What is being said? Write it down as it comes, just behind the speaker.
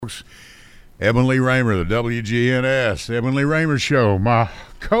folks. Edwin Lee Raymer, the WGNS Edwin Lee Raymer Show. My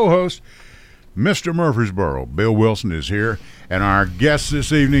co-host, Mr. Murfreesboro, Bill Wilson, is here. And our guest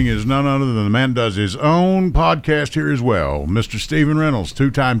this evening is none other than the man who does his own podcast here as well, Mr. Stephen Reynolds,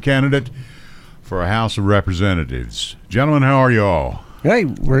 two-time candidate for a House of Representatives. Gentlemen, how are you all? Hey,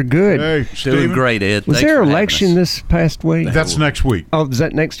 we're good. Hey, Doing Stephen. great, Ed. Was there an election this past week? That's next week. Oh, is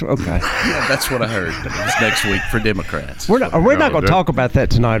that next? Okay. Yeah, that's what I heard. It's next week for Democrats. We're not going to talk about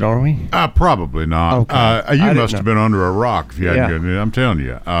that tonight, are we? Probably not. Okay. You must have been under a rock if you hadn't. Yeah. I'm telling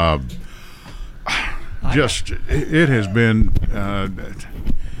you. It has been.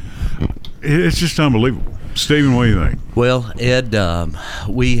 It's just unbelievable. Stephen, what do you think? Well, Ed,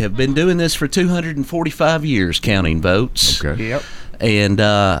 we have been doing this for 245 years, counting votes. Okay. Yep. And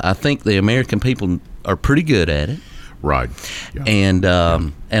I think the American people are pretty good at it. Right. Yeah.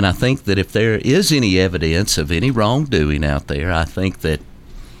 And I think that if there is any evidence of any wrongdoing out there, I think that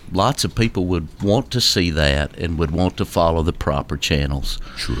lots of people would want to see that and would want to follow the proper channels.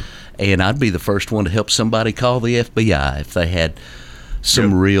 Sure. And I'd be the first one to help somebody call the FBI if they had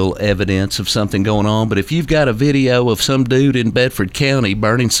some real evidence of something going on. But if you've got a video of some dude in Bedford County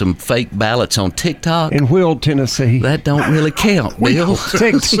burning some fake ballots on TikTok, In Will, Tennessee. that don't really count, Bill.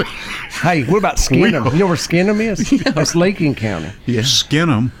 Hey, what about Skinham? You know where Skinham is? That's Lincoln County. Yeah. Skin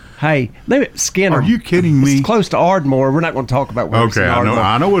them. Hey, Skinham. Are you kidding me? It's close to Ardmore. We're not going to talk about where it's in Okay, Ardmore.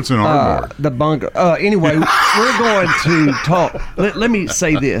 I know what's in Ardmore. The bunker. Anyway, we're going to talk. Let me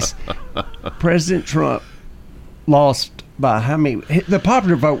say this. President Trump lost by how many? The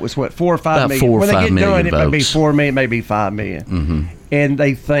popular vote was what, 4 or 5 About million? 4 or when 5 they get million done, it may be votes. 4 million, maybe 5 million. Mm-hmm. And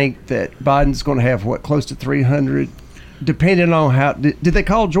they think that Biden's going to have what, close to 300, depending on how. Did they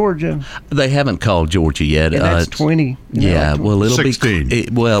call Georgia? They haven't called Georgia yet. And that's 20. Yeah, well, it'll 16. be. He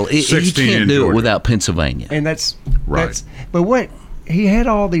 16 in can't do Georgia. it without Pennsylvania. And that's Right. That's, but what he had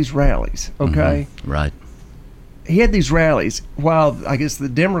all these rallies. Okay. Right. He had these rallies while I guess the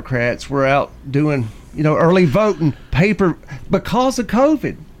Democrats were out doing, early voting paper because of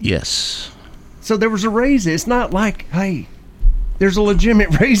COVID. Yes. So there was a reason. It's not like, hey, there's a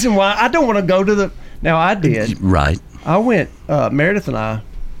legitimate reason why I don't want to go to the. Now I did. Right. I went. Meredith and I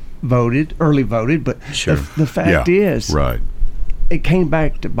early voted, but Sure. the fact is, Right. it came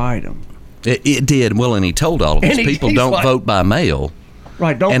back to bite him. It did. Well, and he told all of us And people he's don't like- vote by mail.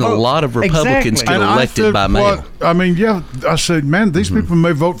 Right? Don't And a vote. lot of Republicans Exactly. get elected by mail. I said, man, these people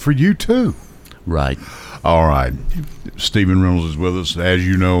may vote for you too. Right. All right. Stephen Reynolds is with us. As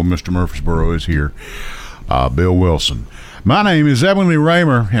you know, Mr. Murfreesboro is here. Bill Wilson. My name is Edwin Lee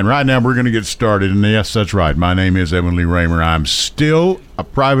Raymer, and right now we're going to get started. And yes, that's right. My name is Edwin Lee Raymer. I'm still a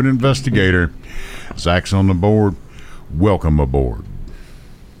private investigator. Zach's on the board. Welcome aboard.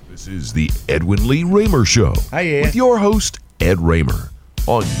 This is the Edwin Lee Raymer Show Hey, Ed. with your host, Ed Raymer,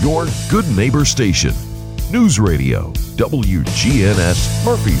 on your good neighbor station, News Radio, WGNS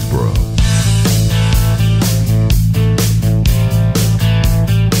Murfreesboro.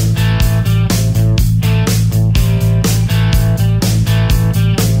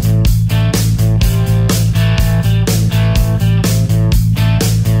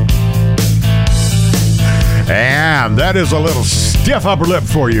 And that is a little stiff upper lip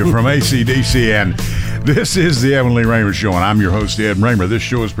for you from AC/DC. And this is the Edwin Lee Raymer Show, and I'm your host, Ed Raymer. This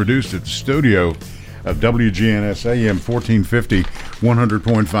show is produced at the studio of WGNS AM 1450,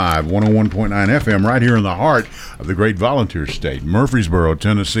 100.5, 101.9 FM, right here in the heart of the great volunteer state, Murfreesboro,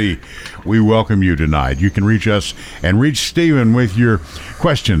 Tennessee. We welcome you tonight. You can reach us and reach Stephen with your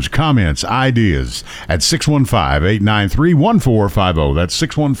questions, comments, ideas at 615-893-1450. That's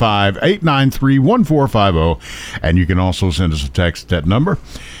 615-893-1450. And you can also send us a text at that number.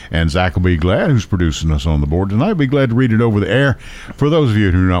 And Zach will be glad, who's producing us on the board tonight, will be glad to read it over the air for those of you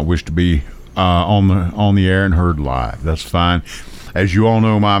who do not wish to be on the air and heard live. That's fine. As you all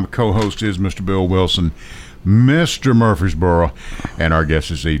know, my co-host is Mr. Bill Wilson, Mr. Murfreesboro, and our guest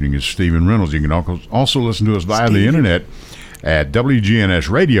this evening is Stephen Reynolds. You can also listen to us via the internet at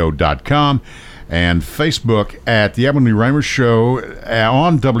WGNSradio.com and Facebook at the Edwin Lee Raymer Show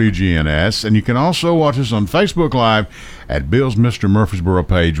on WGNS. And you can also watch us on Facebook Live at Bill's Mr. Murfreesboro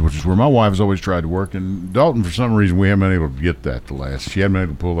page, which is where my wife has always tried to work. And Dalton, for some reason, we haven't been able to get that she hadn't been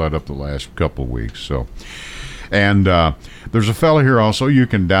able to pull that up the last couple of weeks. So, and there's a fella here also. You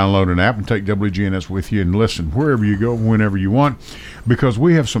can download an app and take WGNS with you and listen wherever you go, whenever you want, because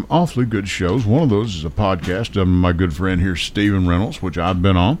we have some awfully good shows. One of those is a podcast of my good friend here, Stephen Reynolds, which I've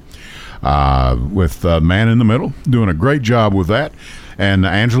been on. With Man in the Middle, doing a great job with that. And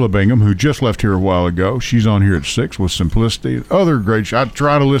Angela Bingham, who just left here a while ago, she's on here at 6 with Simplicity. Other great shows. I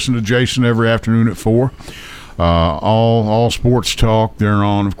try to listen to Jason every afternoon at 4 all sports talk. They're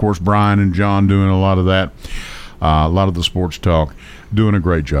on, of course, Brian and John doing a lot of that. A lot of the sports talk, doing a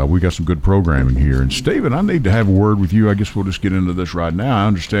great job. We got some good programming here. And Stephen, I need to have a word with you. I guess we'll just get into this right now. I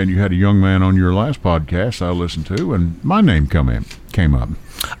understand you had a young man on your last podcast I listened to, and my name came up.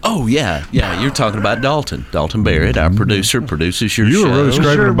 Oh, yeah. You're talking about Dalton Barrett, our producer, produces your You show. were really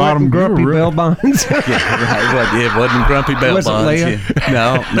scraping the bottom. Grumpy Bell Bonds. Yeah, right. It wasn't Grumpy Bell Was it Bonds. Leah?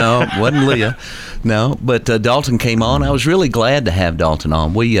 Yeah. No, wasn't Leah. No, but Dalton came on. I was really glad to have Dalton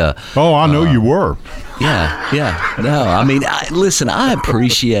on. I know you were. Yeah. No, I mean, listen, I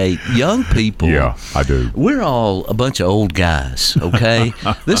appreciate young people. Yeah, I do. We're all a bunch of old guys, okay?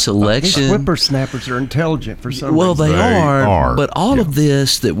 This These election. whippersnappers are intelligent for some Well, reason. they are, are, but all yeah. of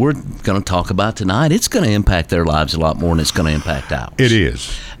this that we're going to talk about tonight, it's going to impact their lives a lot more than it's going to impact ours. It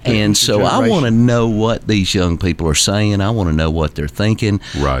is. And so I want to know what these young people are saying. I want to know what they're thinking.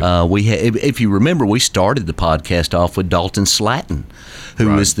 Right. If you remember, we started the podcast off with Dalton Slatton, who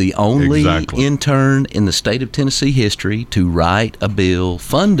Right. was the only Exactly. intern in the state of Tennessee history to write a bill,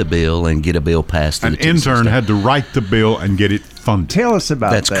 fund a bill, and get a bill passed. An intern had to write the bill and get it funded. Tell us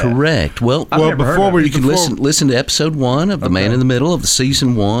about That's that. correct. Well, never heard of it. you can listen to episode 1 of The Man in the Middle of the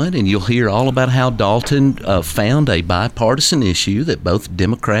season 1, and you'll hear all about how Dalton found a bipartisan issue that both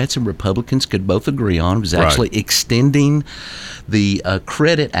Democrats and Republicans could both agree on. It was actually extending the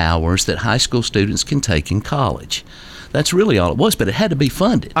credit hours that high school students can take in college. That's really all it was, but it had to be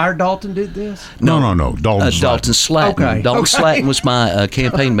funded. Our Dalton did this? No. Dalton Dalton Slatton. Okay. Dalton Okay. Slatton was my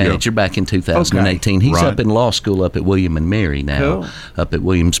campaign manager back in 2018. He's Right. up in law school up at William and Mary now, Cool. up at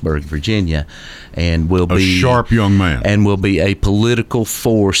Williamsburg, Virginia, and will A be sharp young man. and will be a political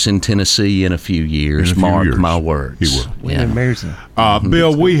force in Tennessee in a few years. In a few Mark years. my words. He will. Yeah. And Mary's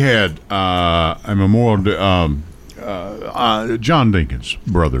Bill, we had a memorial. John Dinkins'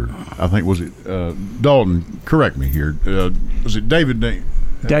 brother, I think, was it Dalton? Correct me here. Was it David?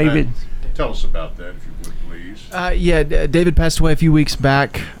 David. Tell us about that, if you would, please. David passed away a few weeks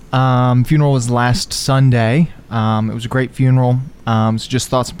back. Funeral was last Sunday. It was a great funeral. So just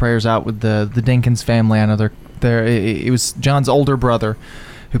thoughts and prayers out with the Dinkins family. I know they're it was John's older brother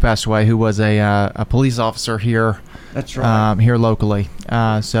who passed away, who was a police officer here. That's right. Here locally.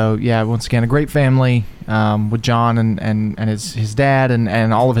 So yeah, once again, a great family with John and his dad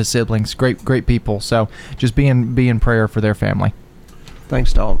and all of his siblings. Great people. So just be in prayer for their family.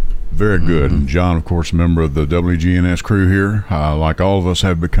 Thanks, Dalton. Very good. And John, of course, a member of the WGNS crew here, like all of us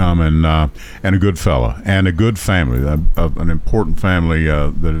have become, and a good fella and a good family, an important family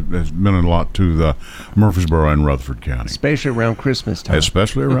that has meant a lot to the Murfreesboro and Rutherford County. Especially around Christmas time.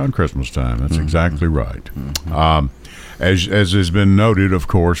 Especially around Christmas time. That's exactly right. As has been noted, of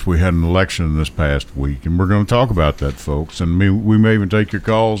course, we had an election this past week, and we're going to talk about that, folks. And we may even take your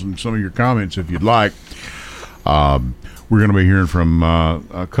calls and some of your comments if you'd like. We're going to be hearing from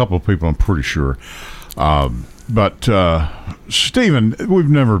a couple of people, I'm pretty sure. But Stephen, we've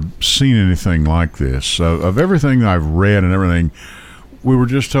never seen anything like this. Of everything I've read and everything, we were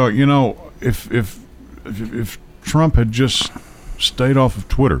just talking, if Trump had just stayed off of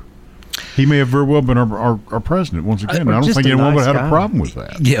Twitter, he may have very well been our president once again. I don't just think a anyone would nice have had guy. a problem with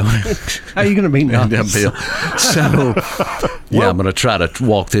that. Yeah. How are you going to be nice? Yeah, Bill. So, I'm going to try to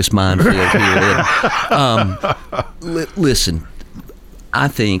walk this minefield here. Listen, I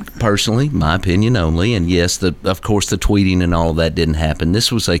think personally, my opinion only, and yes, of course, the tweeting and all of that didn't happen.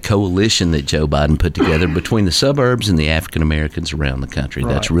 This was a coalition that Joe Biden put together between the suburbs and the African Americans around the country.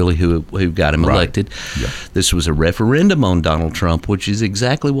 Right. That's really who got him Right. elected. Yeah. This was a referendum on Donald Trump, which is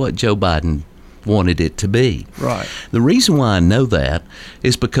exactly what Joe Biden wanted it to be. Right. The reason why I know that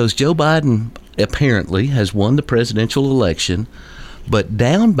is because Joe Biden apparently has won the presidential election, but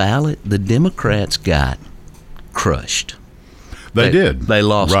down ballot, the Democrats got crushed. They did. They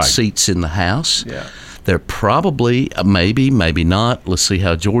lost Right. seats in the House. Yeah. They're probably, maybe not. Let's see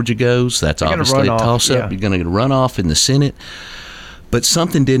how Georgia goes. That's gonna obviously a run off, toss-up. yeah. You're going to get a runoff in the Senate. But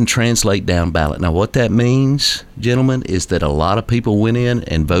something didn't translate down ballot. Now, what that means, gentlemen, is that a lot of people went in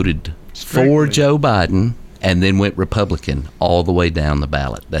and voted for Strictly. Joe Biden and then went Republican all the way down the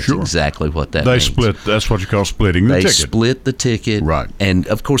ballot. That's Sure. exactly what that They means. split. That's what you call splitting the They ticket. split the ticket. Right. And,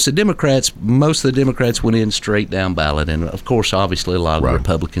 of course, most of the Democrats went in straight down ballot. And, of course, obviously a lot of Right. the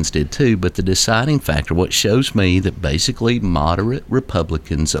Republicans did too. But the deciding factor, what shows me that basically moderate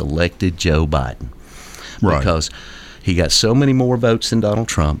Republicans elected Joe Biden. Right. Because he got so many more votes than Donald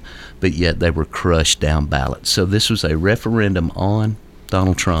Trump, but yet they were crushed down ballot. So this was a referendum on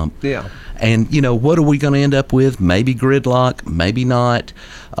Donald Trump. Yeah. And, you know, what are we going to end up with? Maybe gridlock, maybe not.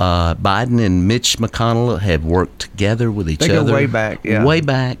 Biden and Mitch McConnell have worked together with each They other. go way back, yeah. Way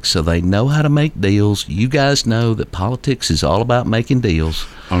back, so they know how to make deals. You guys know that politics is all about making deals.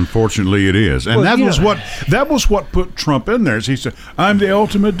 Unfortunately, it is, and Well, that was what put Trump in there. Is he said, "I'm the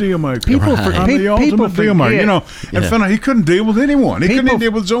ultimate deal maker. People Right. I'm the ultimate deal maker." You know, and Yeah. found out he couldn't deal with anyone. He couldn't People- even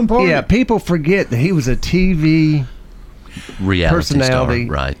deal with his own party. Yeah, people forget that he was a TV Reality Personality.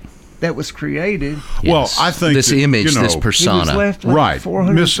 star, right? that was created. Well, Yes. I think this that, image, you know, this He was persona. left like Right.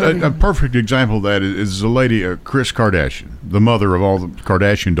 430. A perfect example of that is the lady, Kris Kardashian, the mother of all the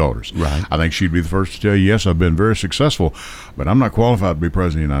Kardashian daughters. Right. I think she'd be the first to tell you, yes, I've been very successful, but I'm not qualified to be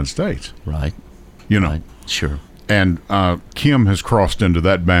president of the United States. Right, You know. right, sure. And Kim has crossed into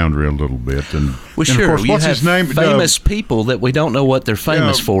that boundary a little bit. And, Well, and sure. of course, you what's have his name? famous people that we don't know what they're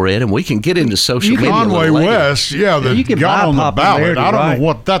famous Yeah. for, Ed, and we can get into social media a Conway little later. West, yeah, that you can got buy on the ballot. popularity, I don't right? know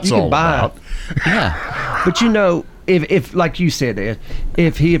what that's You can all buy about. Yeah, But you know, if like you said, Ed,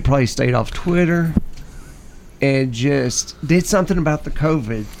 if he had probably stayed off Twitter and just did something about the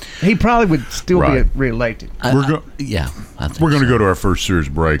COVID, he probably would still Right. be reelected. We're go- yeah. I think We're going to so. go to our first series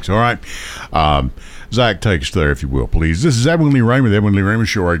of breaks, all right? Zach, take us there, if you will, please. This is Edwin Lee Raymer, the Edwin Lee Raymer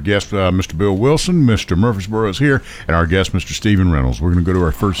Show. Our guest, Mr. Bill Wilson, Mr. Murfreesboro is here, and our guest, Mr. Stephen Reynolds. We're going to go to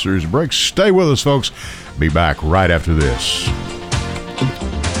our first series of breaks. Stay with us, folks. Be back right after this.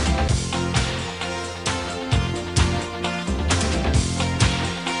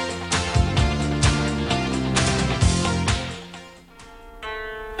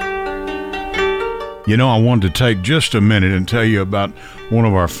 You know, I wanted to take just a minute and tell you about one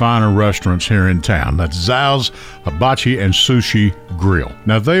of our finer restaurants here in town. That's Zal's Hibachi and Sushi Grill.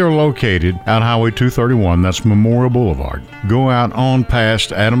 Now, they are located out Highway 231. That's Memorial Boulevard. Go out on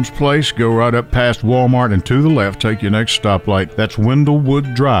past Adams Place, go right up past Walmart, and to the left, take your next stoplight. That's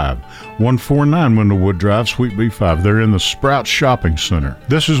Windlewood Drive, 149 Windlewood Drive, Suite B5. They're in the Sprouts Shopping Center.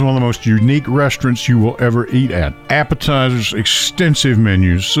 This is one of the most unique restaurants you will ever eat at. Appetizers, extensive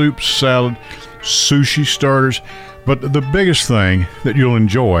menus, soup, salad, sushi starters, but the biggest thing that you'll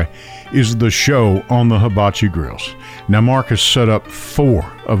enjoy is the show on the hibachi grills. Now, Mark has set up 4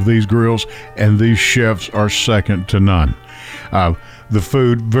 of these grills, and these chefs are second to none. The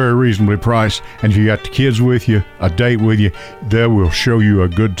food, very reasonably priced, and if you got the kids with you, a date with you, they will show you a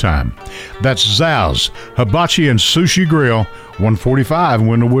good time. That's Zal's Hibachi and Sushi Grill, 145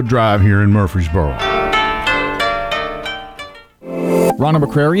 Windlewood Drive here in Murfreesboro. Rhonda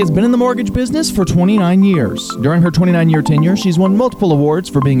McCrary has been in the mortgage business for 29 years. During her 29-year tenure, she's won multiple awards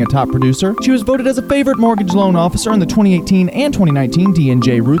for being a top producer. She was voted as a favorite mortgage loan officer in the 2018 and 2019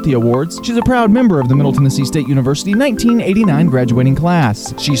 D&J Ruthie Awards. She's a proud member of the Middle Tennessee State University 1989 graduating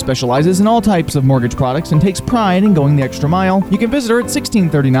class. She specializes in all types of mortgage products and takes pride in going the extra mile. You can visit her at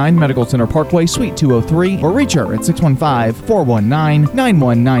 1639 Medical Center Parkway, Suite 203, or reach her at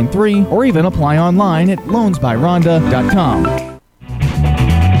 615-419-9193, or even apply online at loansbyrhonda.com.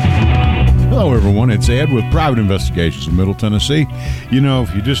 Hello, everyone. It's Ed with Private Investigations in Middle Tennessee. You know,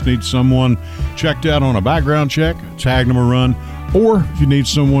 if you just need someone checked out on a background check, tag them a run, or if you need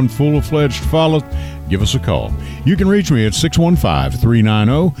someone full-fledged to follow, give us a call. You can reach me at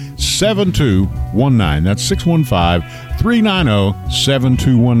 615-390-7219. That's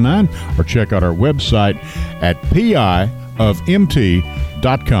 615-390-7219, or check out our website at piofmt.com.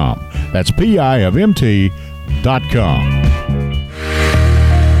 That's piofmt.com.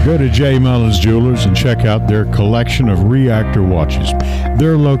 Go to J. Mullins Jewelers and check out their collection of reactor watches.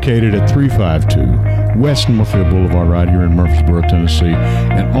 They're located at 352 West Northfield Boulevard right here in Murfreesboro, Tennessee.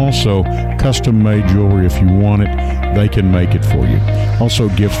 And also custom-made jewelry. If you want it, they can make it for you. Also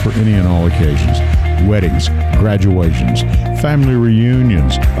gifts for any and all occasions. Weddings, graduations, family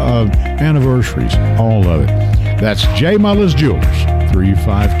reunions, anniversaries, all of it. That's J. Mullins Jewelers,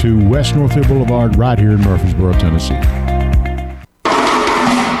 352 West Northfield Boulevard right here in Murfreesboro, Tennessee.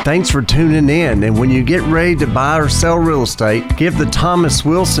 Thanks for tuning in, and when you get ready to buy or sell real estate, give the Thomas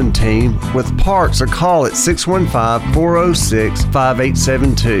Wilson team with Parks a call at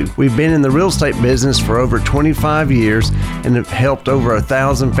 615-406-5872. We've been in the real estate business for over 25 years and have helped over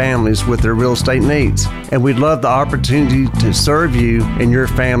 1,000 families with their real estate needs. And we'd love the opportunity to serve you and your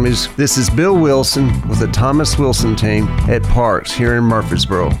families. This is Bill Wilson with the Thomas Wilson team at Parks here in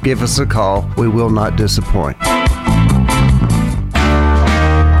Murfreesboro. Give us a call. We will not disappoint.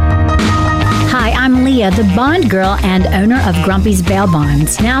 Hi, I'm Leah Garcia, the bond girl and owner of Grumpy's Bail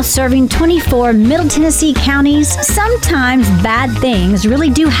Bonds. Now serving 24 Middle Tennessee counties, sometimes bad things really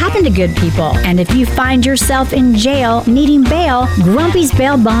do happen to good people. And if you find yourself in jail needing bail, Grumpy's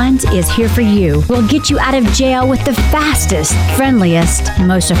Bail Bonds is here for you. We'll get you out of jail with the fastest, friendliest,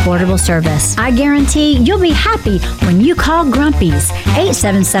 most affordable service. I guarantee you'll be happy when you call Grumpy's,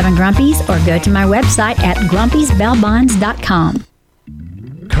 877-GRUMPY's, or go to my website at grumpysbailbonds.com.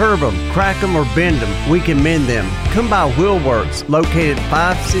 Curb them, crack them, or bend them. We can mend them. Come by Wheelworks, located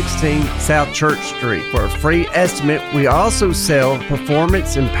 516 South Church Street. For a free estimate, we also sell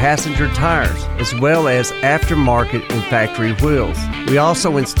performance and passenger tires, as well as aftermarket and factory wheels. We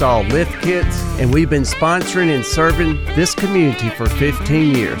also install lift kits, and we've been sponsoring and serving this community for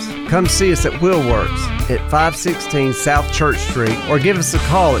 15 years. Come see us at Wheelworks at 516 South Church Street, or give us a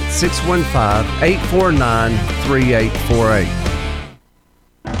call at 615-849-3848.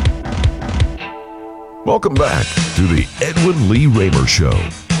 Welcome back to the Edwin Lee Raymer Show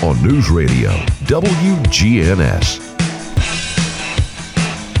on News Radio WGNS.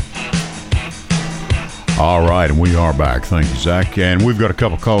 All right, and we are back. Thank you, Zach. And we've got a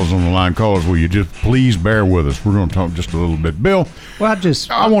couple calls on the line. Callers, will you just please bear with us? We're going to talk just a little bit. Bill, Well,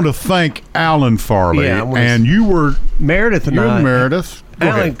 I want to thank Alan Farley. Yeah, and you were Meredith and you're I. Meredith. Go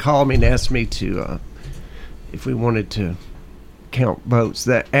Alan ahead. called me and asked me to, if we wanted to count votes,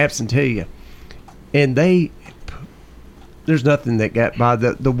 that absentee. And there's nothing that got by.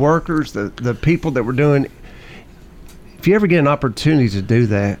 The workers, the people that were doing, if you ever get an opportunity to do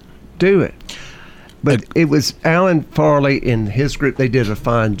that, do it. But it was Alan Farley and his group. They did a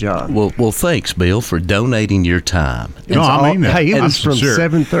fine job. Well, thanks, Bill, for donating your time. No, I mean that. Hey, it I'm was from sincere.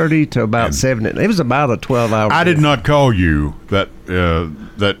 7:30 to about And 7. It was about a 12-hour. I did not call you that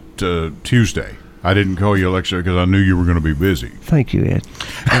Tuesday. I didn't call you, Alexa, because I knew you were going to be busy. Thank you, Ed.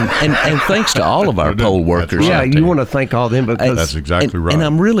 And thanks to all of our poll workers. Yeah, out you there. want to thank all them because That's exactly right. And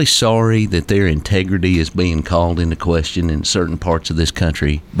I'm really sorry that their integrity is being called into question in certain parts of this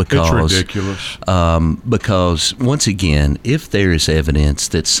country because It's ridiculous. Because once again, if there is evidence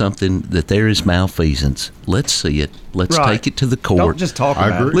that there is malfeasance, let's see it. Let's Right. take it to the court. don't just talk I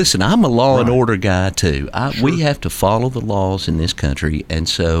about agree. it. Listen, I'm a law and Right. order guy too. We have to follow the laws in this country, and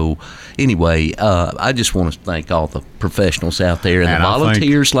so anyway, I just want to thank all the professionals out there and And the I think-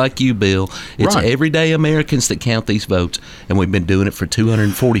 volunteers like you, Bill. It's Right. everyday Americans that count these votes, and we've been doing it for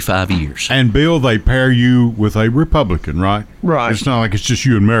 245 years. And Bill, they pair you with a Republican, right? Right. It's not like it's just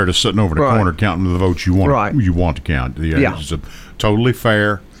you and Meredith sitting over in the Right. corner counting the votes you want. Right. You want to count. Yeah. It's a totally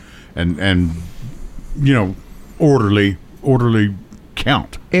fair and orderly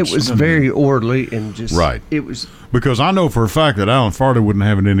count. It was very orderly and just Right. It was Because I know for a fact that Alan Farley wouldn't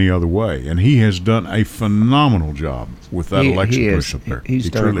have it any other way, and he has done a phenomenal job with that election he push is. up there. He's He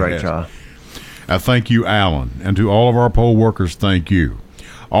done a truly great has. job. I thank you, Alan, and to all of our poll workers, thank you.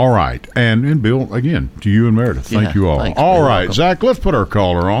 All right, and Bill, again, to you and Meredith, thank Yeah, you all. thanks, All Bill. right, Welcome. Zach, let's put our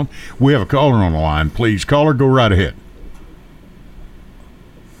caller on. We have a caller on the line. Please, caller, go right ahead.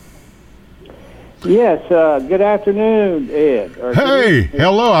 Yes, good afternoon, Ed. Or Hey,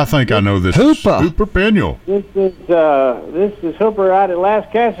 hello, I think I know this. Hooper. Hooper Peniel. This is Hooper out at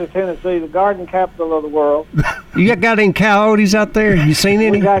Lascassas, Tennessee, the garden capital of the world. You got any coyotes out there? You seen We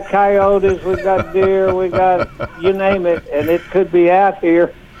any? got coyotes, we got deer, we got you name it, and it could be out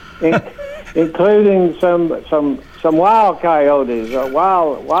here, including some wild coyotes,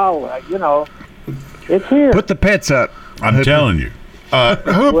 wild. It's here. Put the pets up. I'm telling you.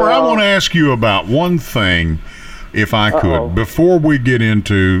 Hooper, I want to ask you about one thing, if I could, Uh-oh. before we get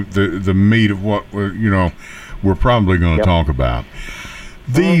into the meat of what we're probably going to Yep. talk about.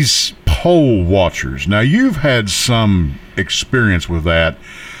 These poll watchers. Now, you've had some experience with that,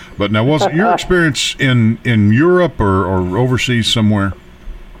 but now was it your experience in Europe or overseas somewhere?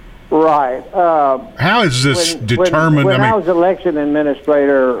 Right. How is this determined? When I I mean, was election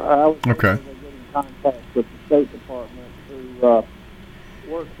administrator, I was okay. in contact with the State Department who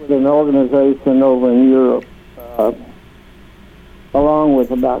worked with an organization over in Europe, along with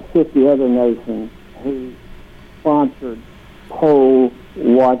about 50 other nations who sponsored poll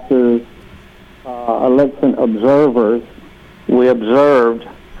watchers, election observers. We observed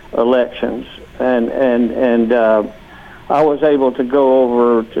elections, and I was able to go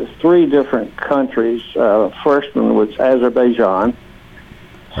over to 3 different countries. First one was Azerbaijan.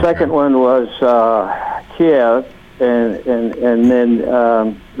 Second one was Kiev, and then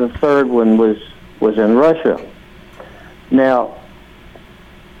the third one was in Russia. Now,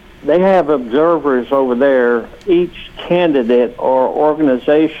 they have observers over there. Each candidate or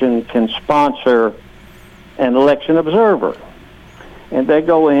organization can sponsor an election observer. And they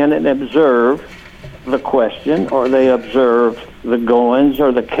go in and observe the question, or they observe the goings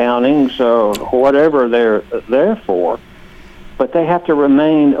or the countings or whatever they're there for. But they have to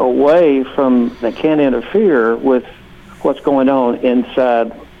remain away from, they can't interfere with what's going on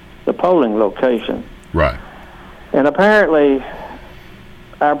inside the polling location. Right. And apparently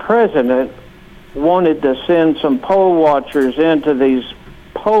our president wanted to send some poll watchers into these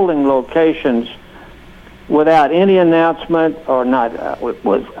polling locations without any announcement or not.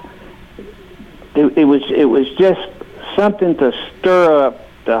 It was just something to stir up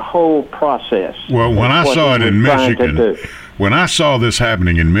the whole process. Well, when I saw it in Michigan, when I saw this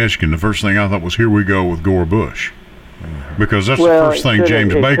happening in Michigan, the first thing I thought was, here we go with Gore Bush. Because that's the first thing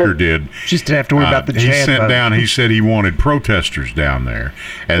James Baker did. Just to have to worry about the He sent down, he said he wanted protesters down there.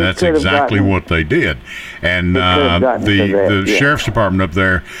 And that's exactly what they did. And the sheriff's department up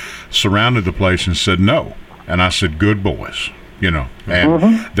there surrounded the place and said no. And I said, good boys. And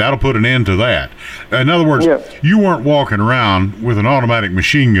that'll put an end to that. In other words, you weren't walking around with an automatic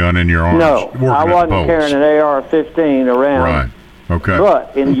machine gun in your arms. No, I wasn't carrying an AR-15 around. Right. Okay.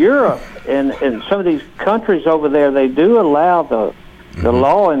 But in Europe and in some of these countries over there, they do allow the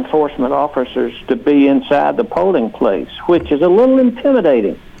law enforcement officers to be inside the polling place, which is a little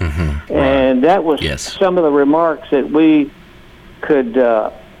intimidating. And that was some of the remarks that we could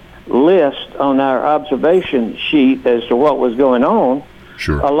list on our observation sheet as to what was going on,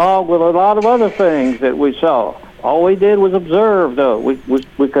 along with a lot of other things that we saw. All we did was observe, though.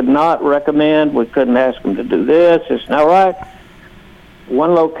 We could not recommend. We couldn't ask them to do this. It's not right.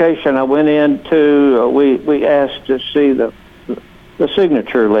 One location I went into, we asked to see the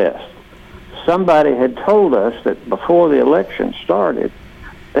signature list. Somebody had told us that before the election started,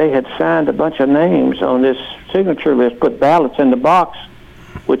 they had signed a bunch of names on this signature list, put ballots in the box,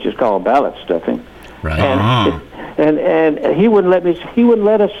 which is called ballot stuffing. Right. And he wouldn't let us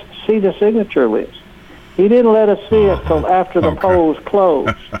see the signature list. He didn't let us see it till after the polls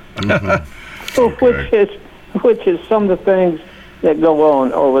closed. Which is some of the things that go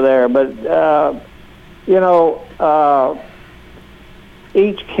on over there. But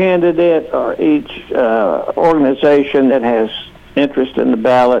each candidate or each organization that has interest in the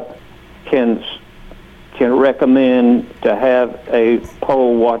ballot can recommend to have a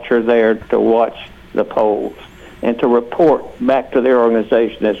poll watcher there to watch the polls and to report back to their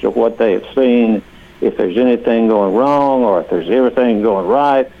organization as to what they have seen, if there's anything going wrong or if there's everything going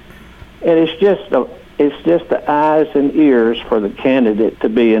right. And it's just the eyes and ears for the candidate to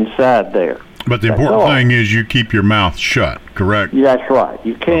be inside there. But the important thing is you keep your mouth shut, correct? That's right.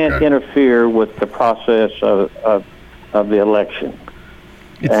 You can't interfere with the process of the election.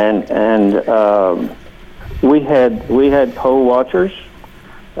 We had poll watchers,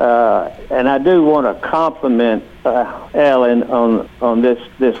 and I do want to compliment Alan on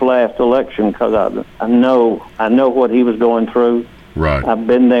this last election, because I know what he was going through. Right. I've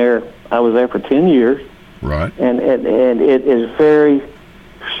been there. I was there for 10 years. Right. And it is very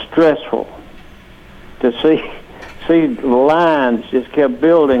stressful to see lines just kept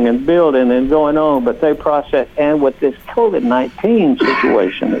building and building and going on, but they processed. And with this COVID-19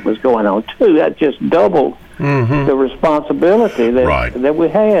 situation that was going on too, that just doubled the responsibility that we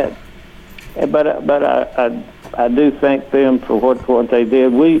had. But I do thank them for what they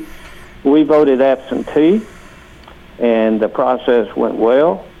did. We voted absentee, and the process went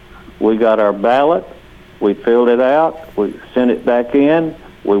well. We got our ballot. We filled it out. We sent it back in.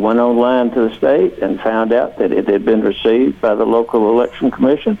 We went online to the state and found out that it had been received by the local election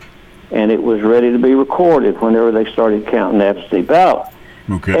commission, and it was ready to be recorded whenever they started counting the absentee ballot.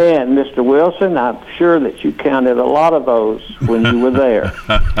 Okay. And Mr. Wilson, I'm sure that you counted a lot of those when you were there,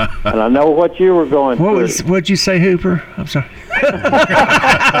 and I know what you were going through. What'd you say, Hooper? I'm sorry.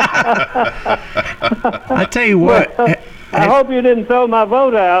 I tell you what. I hope you didn't throw my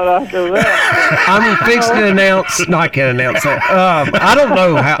vote out after that. I'm fixing to announce. No, I can't announce that. I don't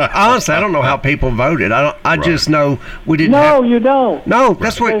know how. Honestly, I don't know how people voted. I just know we didn't. No, you don't. No,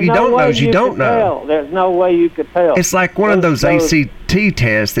 that's what you don't know. Is you don't know. There's no way you could tell. It's like one of those ACT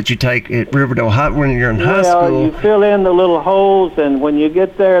tests that you take at Riverdale High when you're in high school. You fill in the little holes, and when you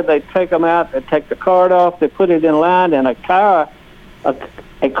get there, they take them out. They take the card off. They put it in line, and a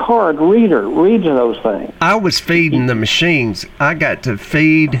card reader reads those things. I was feeding the machines. I got to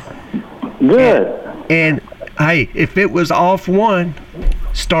feed. Good. And hey, if it was off one,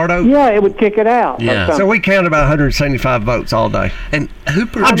 start over. Yeah, it would kick it out. Yeah. So we counted about 175 votes all day. And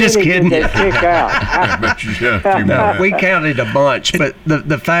Hooper, I'm just kidding. Kick out. We counted a bunch, but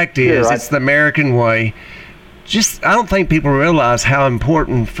the fact is, it's the American way. I don't think people realize how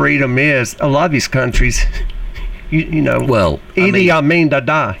important freedom is. A lot of these countries, you know. Well, Idi Amin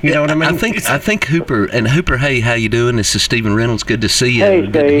Dada. You know what I mean? I think Hooper, hey, how you doing? This is Stephen Reynolds. Good to see you. Hey,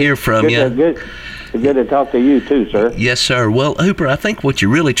 Good to Steve. hear from you. Good to talk to you too, sir. Yes, sir. Well, Hooper, I think what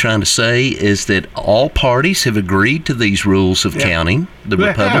you're really trying to say is that all parties have agreed to these rules of counting. The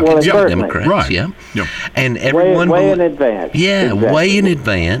Republicans and Democrats. Right. Yeah. Yep. And everyone way in advance. Yeah, Exactly. way in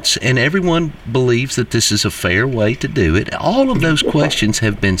advance, and everyone believes that this is a fair way to do it. All of those questions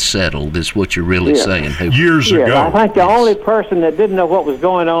have been settled, is what you're really saying, Hooper. Years Yeah, ago. I think the only person that didn't know what was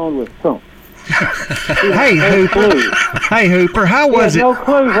going on was Trump. Hey, Hooper. Hey, Hooper. How He was had it? no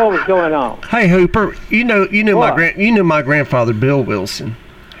clue what was going on. Hey, Hooper. You knew What? my grandfather, Bill Wilson,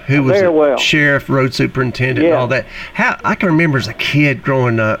 who was Very a well. sheriff, road superintendent, and Yeah. all that. How I can remember as a kid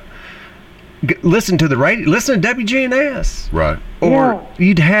growing up, listen to the radio, listen to WGNS, Right. or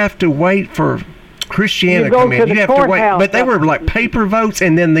you'd have to wait for Christiana You to go come to in. the You'd have to wait, courthouse. but they were like paper votes,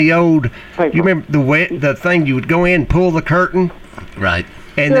 and then the old. Paper. You remember the thing you would go in, pull the curtain, Right.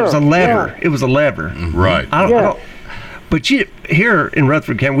 and there was a Sure, lever. yeah. It was a lever. Right. I don't Yeah. know. But here in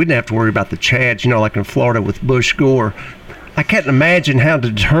Rutherford County, we didn't have to worry about the Chads, like in Florida with Bush Gore. I can't imagine how to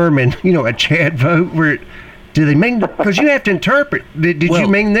determine, a Chad vote. Do they mean, because you have to interpret. Did you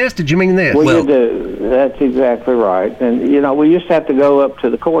mean this? Did you mean this? Well, Well- you do. That's exactly right. And, we used to have to go up to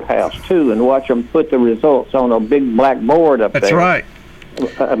the courthouse, too, and watch them put the results on a big black board up there. That's right.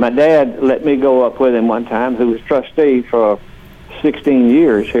 My dad let me go up with him one time, who was trustee for 16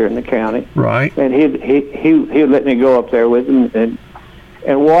 years here in the county. Right. And he'd let me go up there with him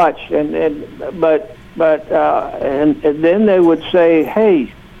and watch. But then they would say,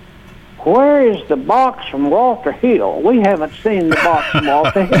 hey, where is the box from Walter Hill? We haven't seen the box from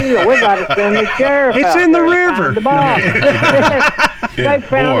Walter Hill. We got to send the sheriff It's out in the there to river. find the box. They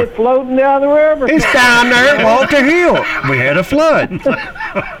found boy. it floating down the river. It's down there at Walter Hill. We had a flood.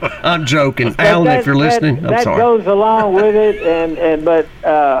 I'm joking. But Alan, if that- you're listening, I'm that sorry. goes along with it, but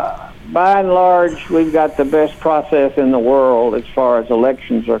by and large, we've got the best process in the world as far as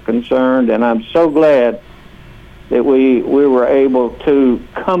elections are concerned, and I'm so glad that we were able to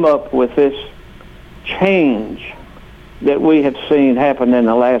come up with this change that we have seen happen in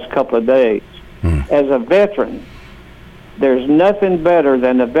the last couple of days. As a veteran, there's nothing better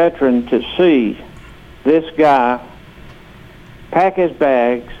than a veteran to see this guy pack his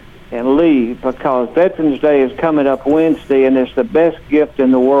bags and leave, because Veterans Day is coming up Wednesday, and it's the best gift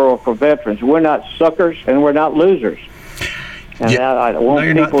in the world for veterans. We're not suckers and we're not losers. And I want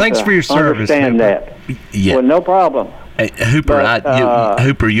you're not. people Thanks to for your service, understand Hooper. that. Yeah. Well, no problem. Hey, Hooper, But,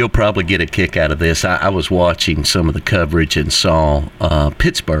 Hooper, you'll probably get a kick out of this. I was watching some of the coverage and saw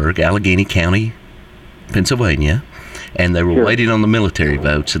Pittsburgh, Allegheny County, Pennsylvania, and they were Sure. waiting on the military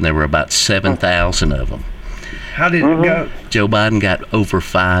votes, and there were about 7,000 of them. How did it go? Joe Biden got over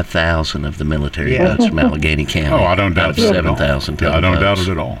 5,000 of the military Yeah. votes from Allegheny County. Oh, I don't doubt out of that at all. 7,000 Yeah, I don't doubt votes.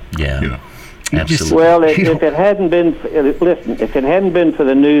 it at all. Yeah. just- Absolutely. Well, if it hadn't been, listen, if it hadn't been for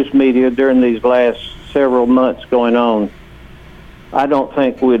the news media during these last several months going on, I don't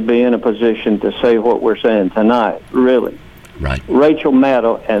think we'd be in a position to say what we're saying tonight, really. Right. Rachel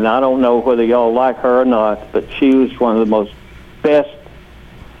Maddow, and I don't know whether y'all like her or not, but she was one of the most best.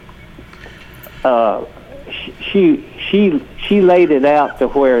 She laid it out to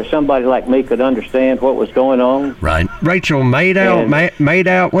where somebody like me could understand what was going on. Right. Rachel Maddow. And-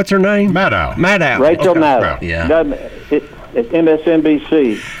 Maddow. What's her name? Maddow. Maddow. Rachel Okay. Maddow. Yeah. It's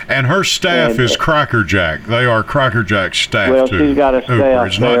MSNBC. And her staff And- is Crackerjack. They are Crackerjack staff, Well, too. she's got a Hooper. staff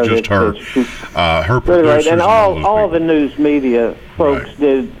It's there not just that- her. that's- Her Right, producers and those all the people. news media folks Right.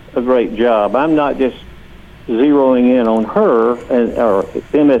 did a great job. I'm not just zeroing in on her or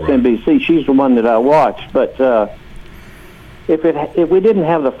MSNBC. She's the one that I watched, but if we didn't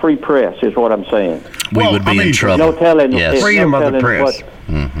have the free press, is what I'm saying. We Well, would be I mean, in trouble. No telling. Yes. Freedom no of the telling press.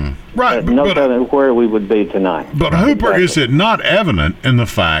 Right. no but, telling where we would be tonight. But Hooper, Exactly. is it not evident in the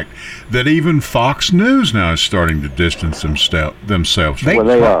fact that even Fox News now is starting to distance themselves? They, Well,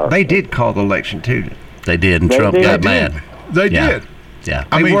 they are. they did call the election too. They did, and They Trump did. got They mad. They Yeah. did. Yeah.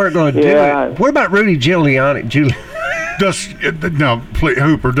 I They mean, weren't going to do Yeah. it. What about Rudy Giuliani? no, please,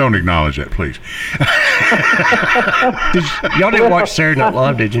 Hooper, don't acknowledge that, please. Y'all didn't watch Saturday Night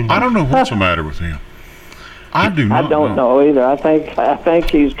Live, did you? I don't know what's the matter with him. I do I not don't know either. I think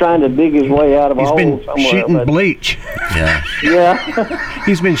he's trying to dig his way out of a He's hole been somewhere. shooting but- bleach. Yeah. Yeah.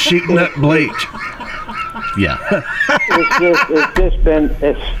 He's been shooting up bleach. Yeah. it's just been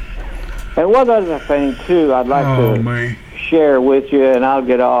and one other thing too I'd like Oh, to me. share with you, and I'll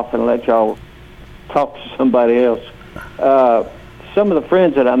get off and let y'all talk to somebody else. Some of the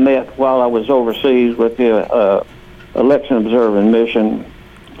friends that I met while I was overseas with the election observing mission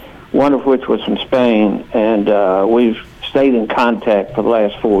one of which was from Spain, and we've stayed in contact for the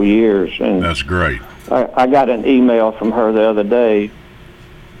last 4 years. And That's great. I got an email from her the other day,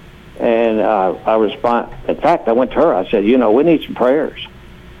 and I respond. In fact, I went to her. I said, we need some prayers.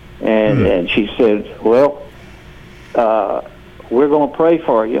 And she said, well, we're going to pray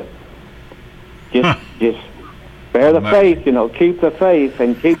for you. Just bear the faith, keep the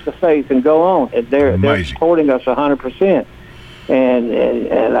faith and go on. And they're supporting us 100%.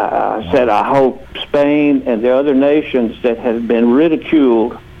 And I said, I hope Spain and the other nations that have been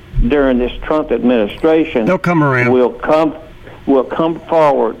ridiculed during this Trump administration, they'll come around. Will come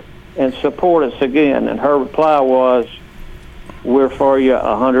forward and support us again. And her reply was, we're for you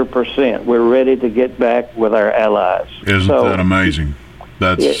 100%. We're ready to get back with our allies. Isn't that amazing?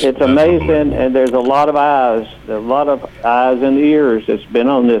 It's amazing, and there's a lot of eyes and ears that's been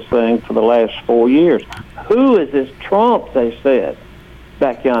on this thing for the last 4 years. Who is this Trump, they said,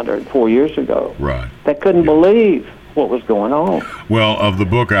 back yonder 4 years ago? Right. They couldn't believe what was going on. Well, of the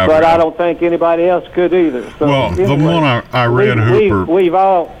book I read. But I don't think anybody else could either. So well, anyway, the one I read, Hooper.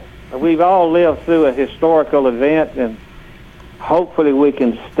 We've all lived through a historical event, and hopefully we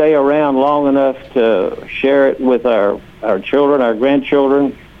can stay around long enough to share it with our children, our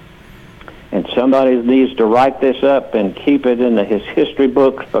grandchildren, and somebody needs to write this up and keep it in his history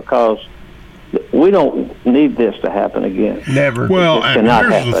books, because we don't need this to happen again. Never. Well, and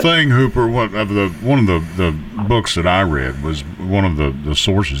here's the thing, Hooper. One of the books that I read was one of the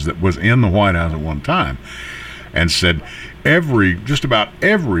sources that was in the White House at one time, and said just about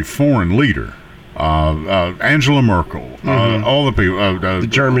every foreign leader, Angela Merkel, all the people, the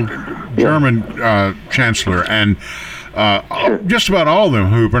German chancellor, and just about all of them,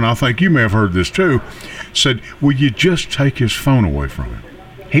 Hooper, and I think you may have heard this too, said, will you just take his phone away from him?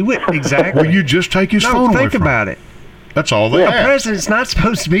 He would, exactly. Will you just take his phone away from him? Think about it. That's all they A have. president's not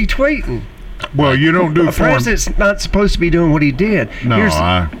supposed to be tweeting. Well, you don't do a president's not supposed to be doing what he did. No,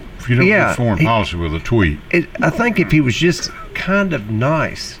 you don't do foreign policy with a tweet. I think if he was just kind of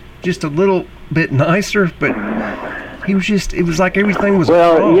nice, just a little bit nicer, but he was just, it was like everything was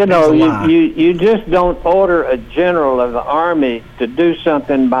wrong. You just don't order a general of the army to do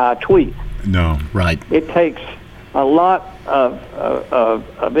something by a tweet. No. Right. It takes a lot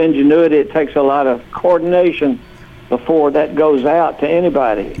of ingenuity. It takes a lot of coordination before that goes out to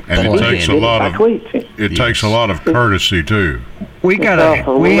anybody. And it takes a lot of courtesy too. We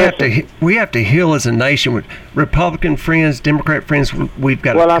have to heal as a nation with Republican friends, Democrat friends. We've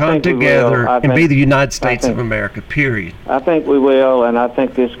got to come together and be the United States of America. Period. I think we will, and I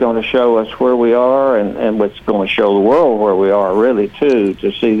think this is going to show us where we are, and it's going to show the world where we are, really, too, to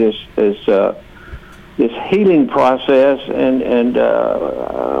see this healing process, and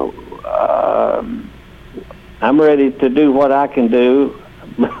I'm ready to do what I can do.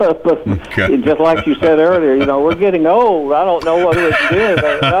 But just like you said earlier, we're getting old. I don't know whether it's good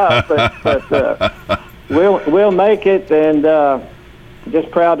or not, but we'll make it, and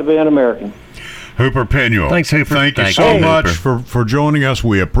just proud to be an American. Hooper Penuel. Thanks, Hooper. Thank you so much for joining us.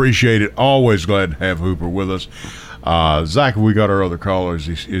 We appreciate it. Always glad to have Hooper with us. Zach, we got our other caller.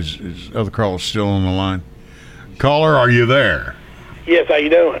 Is other caller still on the line? Caller, are you there? Yes, how you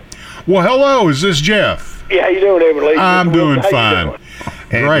doing? Well, hello. Is this Jeff? Yeah, how you doing, Everly? I'm doing fine.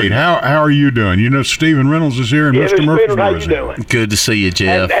 Great. How are you doing? Stephen Reynolds is here and Mr. Murphy is here. Good to see you,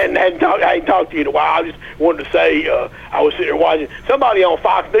 Jeff. I ain't talked to you in a while. I just wanted to say I was sitting there watching somebody on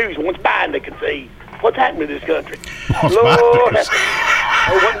Fox News wants Biden to concede. What's happening to this country? Lord, they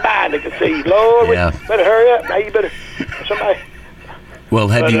want Biden to concede. Lord, better hurry up. Now you better somebody. Well,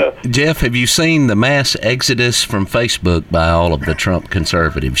 Jeff, have you seen the mass exodus from Facebook by all of the Trump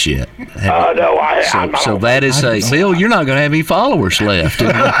conservatives yet? No, I'm not. So that is Bill, you're not going to have any followers left.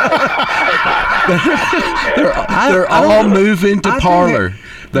 They're all moving to Parler.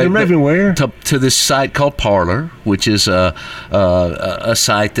 They're moving where? To this site called Parler, which is a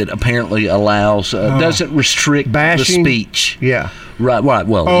site that apparently allows doesn't restrict bashing? The speech. Yeah. Right.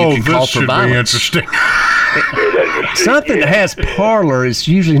 Well, you can call for violence. This should be interesting. Something that has Parler is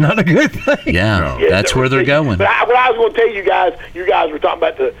usually not a good thing. Yeah, that's where they're going. But what I was going to tell you guys were talking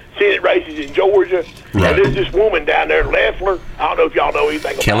about the Senate races in Georgia. Right. And there's this woman down there, Loeffler. I don't know if y'all know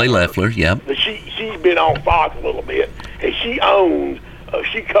anything about Kelly her. Loeffler, yeah. But she's been on Fox a little bit, and she co-owns.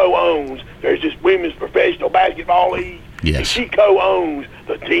 There's this women's professional basketball league. Yes. And she co-owns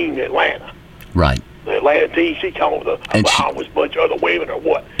the team in Atlanta. Right. The Atlanta team, she called a bunch of other women or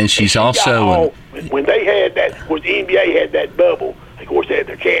what. And she's also when they had that, when the NBA had that bubble, of course they had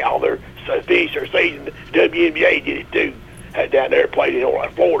all their finished their season. The WNBA did it too. down there played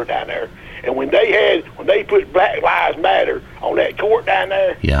in Florida down there. And when they put Black Lives Matter on that court down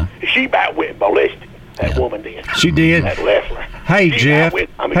there, she about went ballistic. That woman did. She did. That Leffler. Hey, Jeff.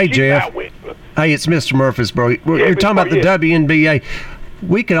 Hey, Jeff. Hey, it's Mr. Murphysboro. You're talking about the WNBA.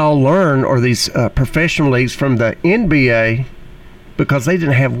 We could all learn, or these professional leagues, from the NBA, because they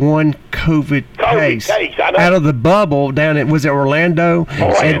didn't have one COVID case out of the bubble down at, was it Orlando?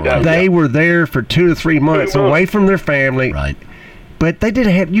 And they were there for 2 to 3 months away from their family. Right. But they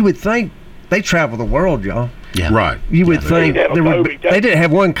didn't have, you would think, they travel the world, y'all. Yeah. Right. You would think they didn't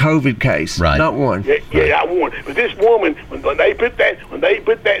have one COVID case. Right. Not one. Not one. But this woman, when they put that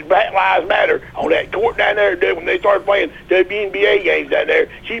Black Lives Matter on that court down there, when they started playing WNBA games down there,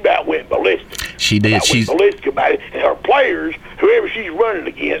 she about went ballistic. She did. She's ballistic about it. And her players, whoever she's running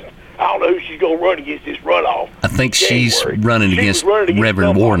against, I don't know who she's going to run against this runoff. I think she's running against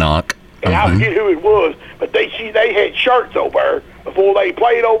Reverend Warnock. And I forget who it was, but they had shirts over her before they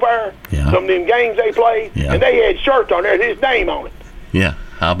played over her. Yeah. Some of them games they played, and they had shirts on there with his name on it. Yeah,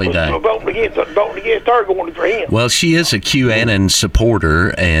 I'll be damned. Voting against her, going for him. Well, she is a QAnon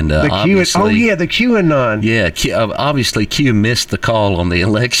supporter, and obviously, the QAnon. Yeah, obviously Q missed the call on the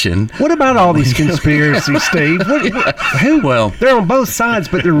election. What about all these conspiracies, Steve? Well, they're on both sides,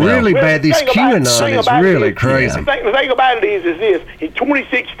 but they're really bad. These QAnon is really crazy. The thing about it is this: in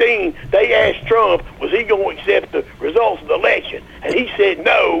 2016, they asked Trump, was he going to accept the results of the election, and he said,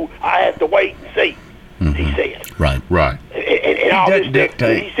 "No, I have to wait and see." He said. Right. And all this stuff.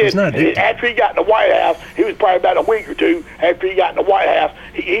 He said after he got in the White House, he was probably about a week or two after he got in the White House,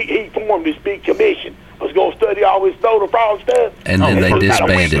 he formed this big commission, was going to study all this voter fraud stuff. And then they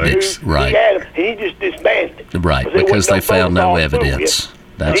disbanded it. Right. He just disbanded it. Right, because they found no evidence.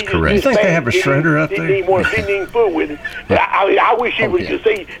 That's correct. You think they have a shredder up there? He didn't even fool with it. I wish he would just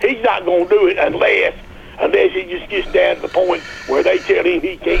see. He's not going to do it unless he just gets down to the point where they tell him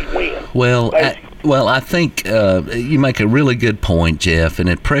he can't win. Well, I think you make a really good point, Jeff, and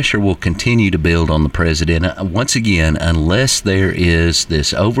that pressure will continue to build on the president. Once again, unless there is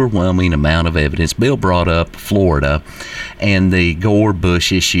this overwhelming amount of evidence. Bill brought up Florida and the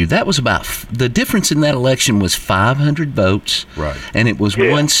Gore-Bush issue. That was about, the difference in that election was 500 votes, right? And it was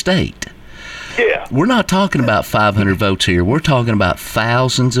one state. Yeah. We're not talking about 500 votes here. We're talking about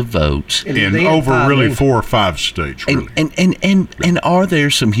thousands of votes in over really 4 or 5 states. Really. And are there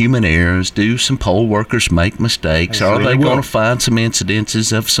some human errors? Do some poll workers make mistakes? Are they going to find some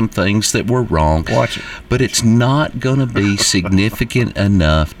incidences of some things that were wrong? Watch it. But it's not going to be significant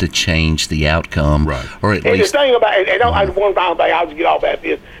enough to change the outcome, right? Or at least. The thing about it, and one final thing, I'll just get off at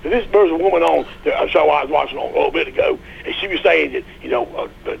this. There was a woman on a show I was watching a little bit ago, and she was saying that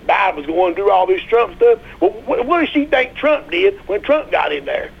Biden was going to do all this Trump stuff. Well, what does she think Trump did when Trump got in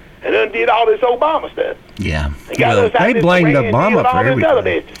there and undid all this Obama stuff? Yeah. They blamed Obama for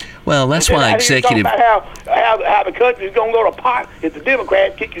everything. Well, that's why executive. About how the country's going to go to pot if the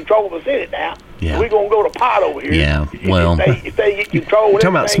Democrats get control of the Senate now. Yeah. We're going to go to pot over here. Yeah. Well, if they get control. Talking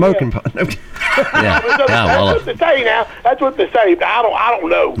about smoking pot. That's what they say now. That's what they say. But I don't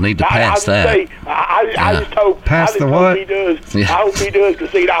know. Need to pass that. I just hope. Pass the what? Hope he does. Yeah. I hope he does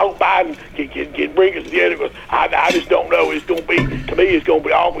concede. I hope Biden can bring us together. Because I just don't know. It's going to be, to me, it's going to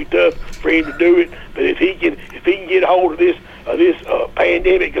be awfully tough for him to do it. But if he can get a hold of this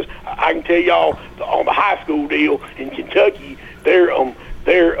pandemic, because I can tell y'all on the high school deal in Kentucky, their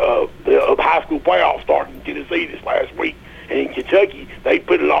high school playoffs started in Tennessee this last week, and in Kentucky they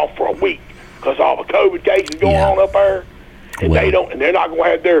put it off for a week because all the COVID cases going on up there, and they're not going to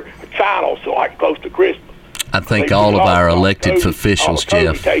have their finals till like close to Christmas. I think all of our elected officials,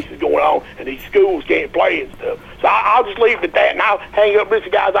 Jeff. Cases going on, and these schools can't play and stuff. So I'll just leave it at that, and I'll hang up. Listen,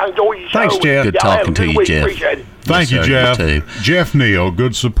 guys, I enjoy your show. Thanks, Jeff. Good talking to you, Jeff. Appreciate it. Thank you, Jeff. Jeff Neal,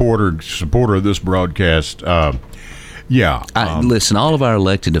 good supporter of this broadcast. Listen, all of our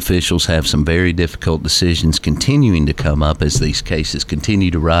elected officials have some very difficult decisions continuing to come up as these cases continue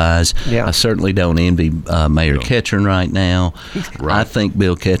to rise. Yeah. I certainly don't envy Mayor Ketron right now. Right. I think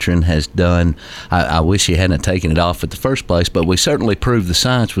Bill Ketron has done, I wish he hadn't taken it off at the first place, but we certainly proved the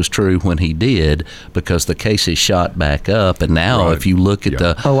science was true when he did, because the cases shot back up. And now if you look at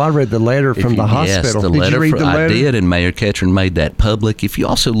I read the letter from the hospital. Yes, did you read the letter? I did, and Mayor Ketron made that public. If you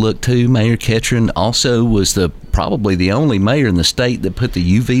also look, too, Mayor Ketron also was probably the only mayor in the state that put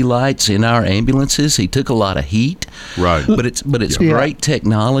the UV lights in our ambulances. He took a lot of heat, right? But it's great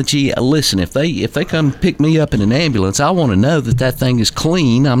technology. Listen, if they come pick me up in an ambulance, I want to know that thing is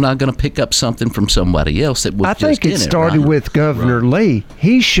clean. I'm not going to pick up something from somebody else that was I just think it started with Governor Lee.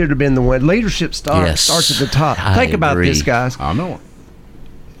 He should have been the one. Leadership starts at the top. Think about this, guys. I know it.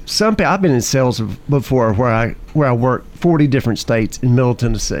 some people, I've been in sales before where I worked 40 different states in Middle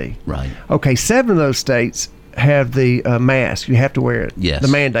Tennessee. Right. Okay, 7 of those states have the mask. You have to wear it. Yes. The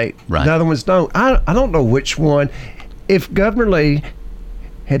mandate. Right. The other ones don't. I don't know which one. If Governor Lee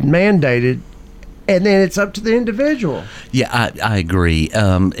had mandated, and then it's up to the individual. Yeah, I agree.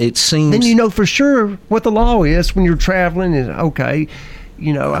 It seems. Then you know for sure what the law is when you're traveling. And okay,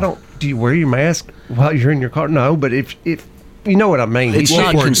 you know, do you wear your mask while you're in your car? No, but if you know what I mean. It's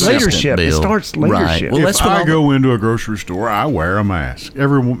not consistent, leadership. Bill. It starts Right. leadership. Well, If I go into a grocery store, I wear a mask.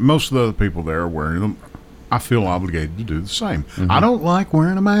 Most of the other people there are wearing them. I feel obligated to do the same. I don't like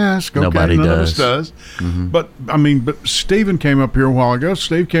wearing a mask. Okay, Nobody none does. of us does. But Stephen came up here a while ago.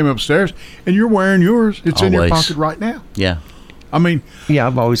 Steve came upstairs, and you're wearing yours. It's in your Always. pocket right now. Yeah. I mean, Yeah,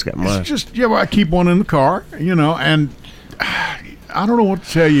 I've always got mine. it's just I keep one in the car, and I don't know what to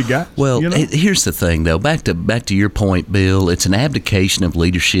tell you guys. Well, you know? here's the thing, though. Back to your point, Bill. It's an abdication of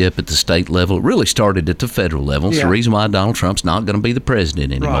leadership at the state level. It really started at the federal level. It's the reason why Donald Trump's not going to be the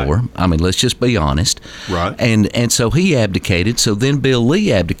president anymore. Right. I mean, let's just be honest. Right. And so he abdicated. So then Bill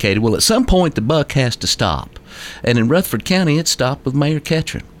Lee abdicated. Well, at some point, the buck has to stop. And in Rutherford County, it stopped with Mayor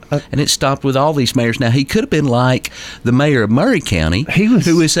Ketchum. And it stopped with all these mayors. Now, he could have been like the mayor of Murray County,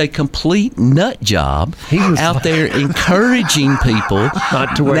 who is a complete nut job out there encouraging people.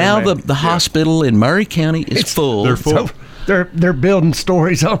 Not to wear now a mask. the hospital in Murray County is full. They're full. So they're building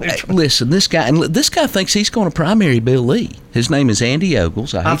stories on it. Listen, this guy thinks he's going to primary Bill Lee. His name is Andy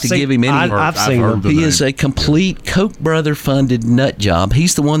Ogles. I hate to give him any. I've seen him. He is a complete Koch brother funded nut job.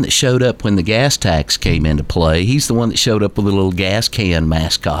 He's the one that showed up when the gas tax came into play. He's the one that showed up with a little gas can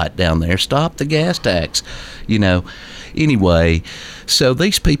mascot down there. Stop the gas tax, Anyway, so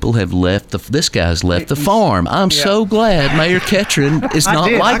these people have left. This guy's left the farm. I'm so glad Mayor Ketchum is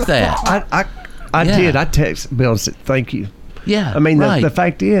not like that. I did. I texted Bill and said, thank you. Yeah, I mean, right. the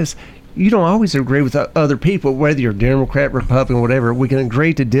fact is, you don't always agree with other people, whether you're Democrat, Republican, whatever. We can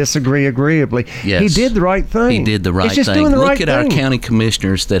agree to disagree agreeably. Yes. He did the right thing. He did the right It's just thing. Doing the Look right at our thing. county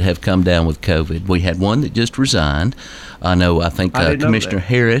commissioners that have come down with COVID. We had one that just resigned. I think I didn't know Commissioner that.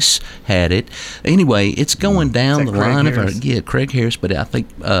 Harris had it. Anyway, it's going down the Is that Craig line Harris? of Craig Harris. But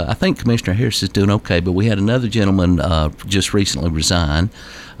I think Commissioner Harris is doing okay. But we had another gentleman just recently resign,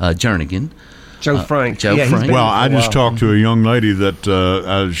 Jernigan. Joe Frank. Joe he's Frank. been Well, here for I a just while. talked to a young lady that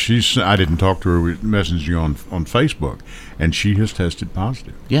I didn't talk to her with messaging on Facebook, and she has tested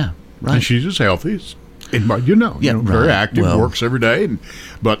positive. Yeah, right. And she's as healthy as very right. active, Well, works every day.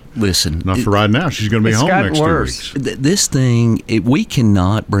 But listen, not for right now. She's going to be it's home gotten next worse. 2 weeks. This thing, we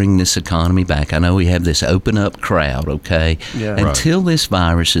cannot bring this economy back. I know we have this open up crowd, okay? Yeah. Until this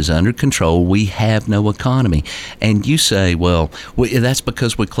virus is under control, we have no economy. And you say, well, that's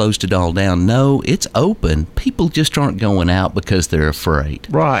because we closed it all down. No, it's open. People just aren't going out because they're afraid.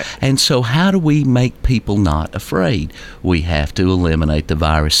 Right. And so how do we make people not afraid? We have to eliminate the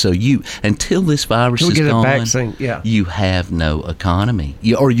virus. So until this virus Till we is get a gone, vaccine, yeah. you have no economy.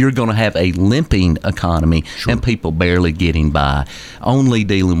 Or you're going to have a limping economy and people barely getting by, only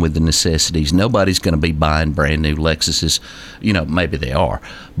dealing with the necessities. Nobody's going to be buying brand new Lexuses. Maybe they are,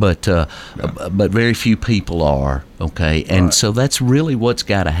 but very few people are. Okay, and so that's really what's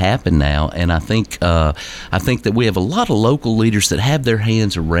got to happen now. And I think that we have a lot of local leaders that have their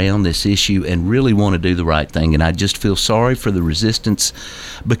hands around this issue and really want to do the right thing. And I just feel sorry for the resistance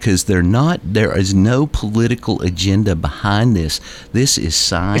because there is no political agenda behind this. This is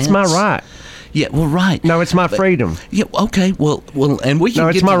science. It's my right. Yeah, well, right. No, it's my freedom. Yeah, okay. Well, and we can No,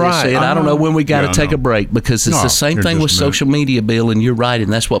 get it's to my this. right. Ed. I don't know when we got to take a break because it's No, the same here thing just with a minute. social media, Bill, and you're right,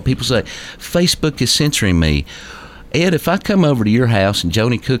 and that's what people say. Facebook is censoring me. Ed, if I come over to your house and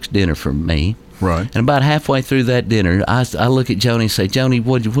Joni cooks dinner for me, Right. and about halfway through that dinner, I look at Joni and say, Joni,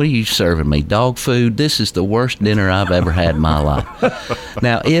 what are you serving me? Dog food? This is the worst dinner I've ever had in my life.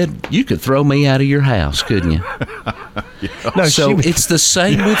 Now, Ed, you could throw me out of your house, couldn't you? No, So she- it's the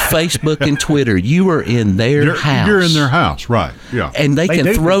same with Facebook and Twitter. You are in their house. You're in their house, right? Yeah. And they can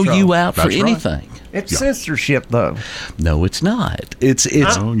do throw control. you out for That's right. anything. It's censorship, though. No, it's not. It's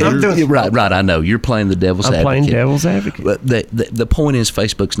I'm doing- right. I know you're playing the devil's I'm advocate. playing devil's advocate. But the point is,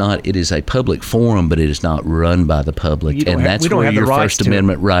 Facebook's not. It is a public forum, but it is not run by the public, You don't and have- that's we don't where have the your rights First to it.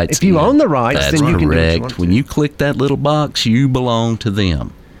 Amendment rights. If you end. own the rights, that's then you can do what you correct. want When to. you click that little box, you belong to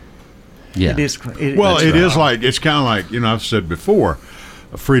them. Yeah. It is. Well, that's it right. is like it's kind of like I've said before,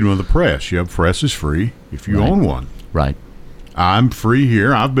 freedom of the press. Press is free if you Right. own one. Right. I'm free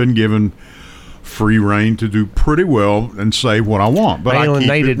here. I've been given free reign to do pretty well and say what I want, but I keep it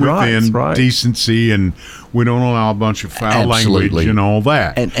Alienated rights, within right. decency and We don't allow a bunch of foul Absolutely. language and all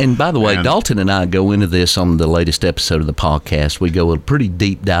that. And by the way, And- Dalton and I go into this on the latest episode of the podcast. We go a pretty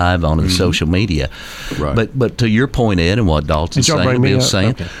deep dive on the social media. Right. But to your point, Ed, and what Dalton's Did y'all saying, bring me Bill's up? saying,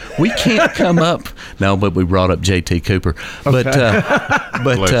 Okay. we can't come up. No, but we brought up J.T. Cooper.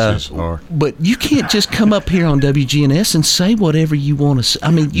 Bless his heart. But you can't just come up here on WGNS and say whatever you want to say.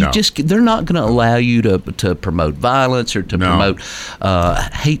 I mean, No. they're not going to allow you to promote violence or to No. promote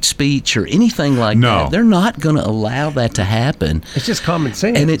hate speech or anything like No. that. They're not going to allow that to happen. It's just common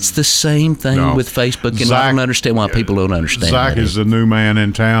sense. And it's the same thing No. with Facebook, and I Zach- don't understand why people don't understand Zach that. is the new man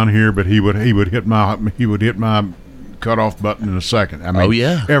in town here, but he would hit my cutoff button in a second. I mean, Oh,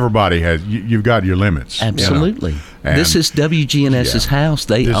 yeah. everybody has. You've got your limits. Absolutely. And- This is WGNS's house.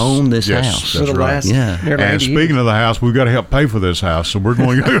 They own this yes, house. that's For the right. last Yeah. nearly And 80 speaking years. of the house, we've got to help pay for this house, so we're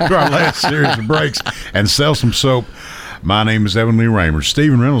going to go to our last series of breaks and sell some soap. My name is Evan Lee Raymer.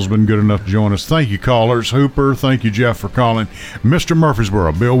 Stephen Reynolds has been good enough to join us. Thank you, callers. Hooper, thank you, Jeff, for calling. Mr.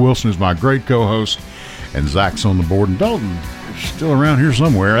 Murfreesboro, Bill Wilson is my great co-host, and Zach's on the board, and Dalton is still around here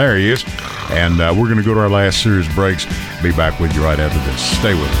somewhere. There he is. And we're going to go to our last series of breaks. Be back with you right after this.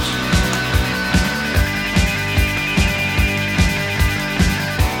 Stay with us.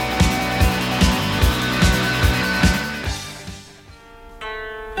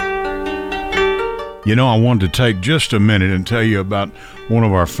 You know, I wanted to take just a minute and tell you about one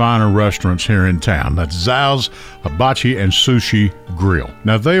of our finer restaurants here in town. That's Zal's Hibachi and Sushi Grill.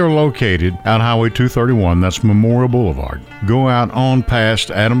 Now, they are located out Highway 231. That's Memorial Boulevard. Go out on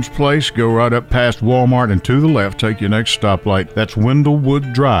past Adams Place, go right up past Walmart, and to the left, take your next stoplight. That's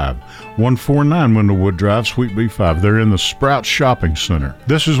Windlewood Drive, 149 Windlewood Drive, Suite B5. They're in the Sprouts Shopping Center.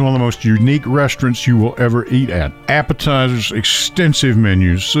 This is one of the most unique restaurants you will ever eat at. Appetizers, extensive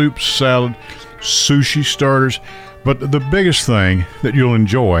menus, soups, salad, sushi starters, but the biggest thing that you'll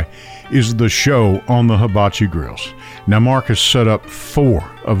enjoy is the show on the hibachi grills. Now, Mark has set up 4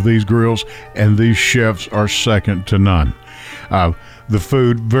 of these grills, and these chefs are second to none. The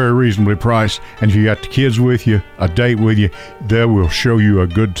food, very reasonably priced, and if you got the kids with you, a date with you, they will show you a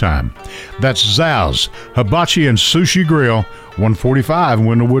good time. That's Zal's Hibachi and Sushi Grill, 145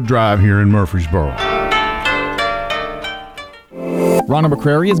 Windlewood Drive here in Murfreesboro. Rhonda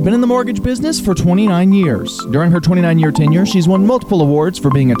McCrary has been in the mortgage business for 29 years. During her 29-year tenure, she's won multiple awards for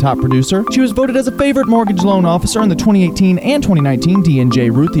being a top producer. She was voted as a favorite mortgage loan officer in the 2018 and 2019 D&J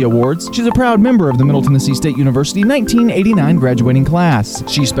Ruthie Awards. She's a proud member of the Middle Tennessee State University 1989 graduating class.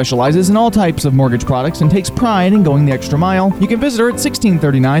 She specializes in all types of mortgage products and takes pride in going the extra mile. You can visit her at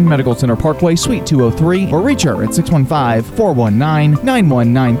 1639 Medical Center Parkway, Suite 203, or reach her at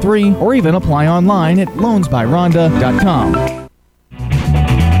 615-419-9193, or even apply online at loansbyrhonda.com.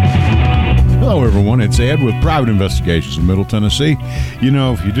 Hello, everyone. It's Ed with Private Investigations in Middle Tennessee. You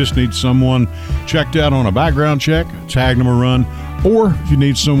know, if you just need someone checked out on a background check, tag them a run, or if you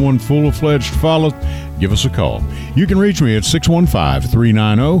need someone full-fledged to follow, give us a call. You can reach me at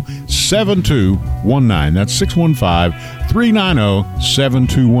 615-390-7219. That's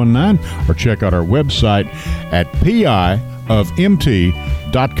 615-390-7219, or check out our website at piofmt.com.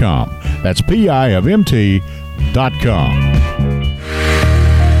 That's piofmt.com.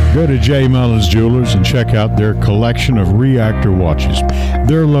 Go to J. Mullins Jewelers and check out their collection of reactor watches.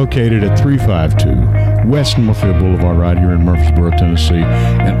 They're located at 352 West Northfield Boulevard right here in Murfreesboro, Tennessee.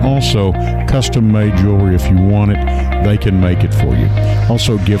 And also custom-made jewelry. If you want it, they can make it for you.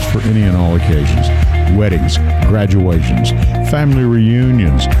 Also gifts for any and all occasions. Weddings, graduations, family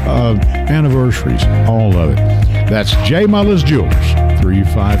reunions, anniversaries, all of it. That's J. Mullins Jewelers,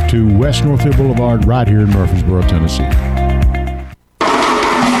 352 West Northfield Boulevard right here in Murfreesboro, Tennessee.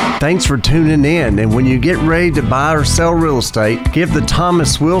 Thanks for tuning in, and when you get ready to buy or sell real estate, give the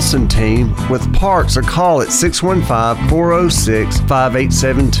Thomas Wilson team with Parks a call at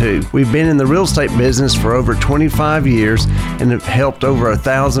 615-406-5872. We've been in the real estate business for over 25 years and have helped over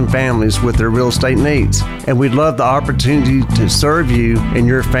 1,000 families with their real estate needs. And we'd love the opportunity to serve you and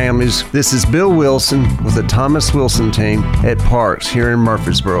your families. This is Bill Wilson with the Thomas Wilson team at Parks here in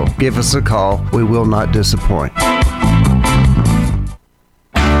Murfreesboro. Give us a call. We will not disappoint.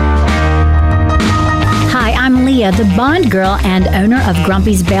 I'm Leah, the bond girl and owner of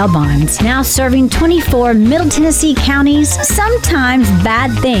Grumpy's Bail Bonds. Now serving 24 Middle Tennessee counties, sometimes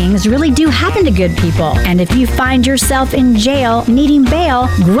bad things really do happen to good people. And if you find yourself in jail needing bail,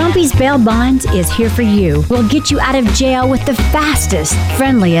 Grumpy's Bail Bonds is here for you. We'll get you out of jail with the fastest,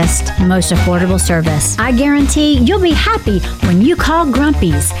 friendliest, most affordable service. I guarantee you'll be happy when you call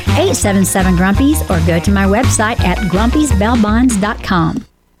Grumpy's, 877-GRUMPY's, or go to my website at grumpysbailbonds.com.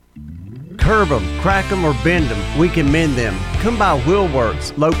 curb them, crack them, or bend them, we can mend them. Come by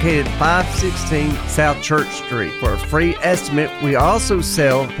Wheelworks, located 516 South Church Street. For a free estimate, we also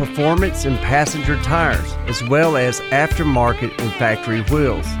sell performance and passenger tires, as well as aftermarket and factory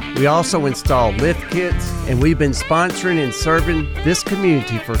wheels. We also install lift kits, and we've been sponsoring and serving this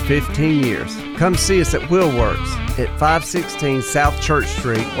community for 15 years. Come see us at Wheelworks at 516 South Church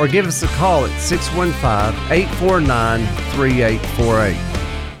Street, or give us a call at 615-849-3848.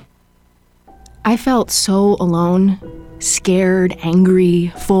 I felt so alone, scared,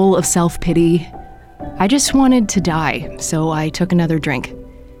 angry, full of self-pity. I just wanted to die, so I took another drink.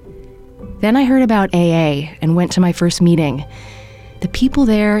 Then I heard about AA and went to my first meeting. The people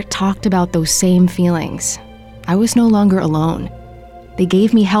there talked about those same feelings. I was no longer alone. They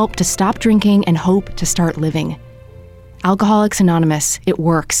gave me help to stop drinking and hope to start living. Alcoholics Anonymous, it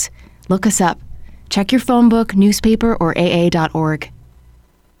works. Look us up. Check your phone book, newspaper, or AA.org.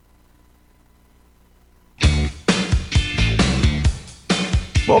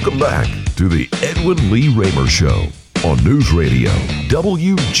 Welcome back to the Edwin Lee Raymer Show on News Radio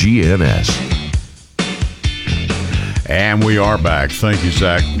WGNS. And we are back. Thank you,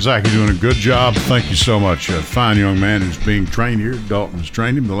 Zach. Zach, you're doing a good job. Thank you so much. A fine young man who's being trained here. Dalton's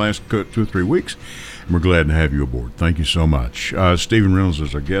trained him the last 2 or 3 weeks. And we're glad to have you aboard. Thank you so much. Stephen Reynolds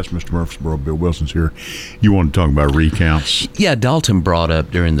is our guest. Mr. Murfreesboro, Bill Wilson's here. You want to talk about recounts? Yeah, Dalton brought up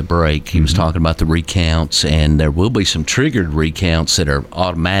during the break, he was talking about the recounts, and there will be some triggered recounts that are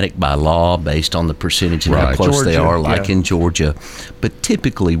automatic by law based on the percentage and how close they are, like in Georgia. But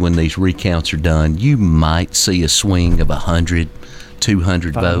typically when these recounts are done, you might see a swing of 100,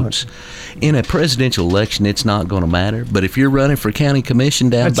 200 votes. In a presidential election, it's not going to matter. But if you're running for county commission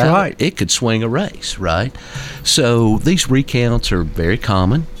down ballot, it could swing a race, right? So these recounts are very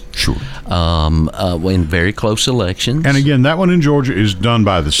common. Sure. In very close elections. And again, that one in Georgia is done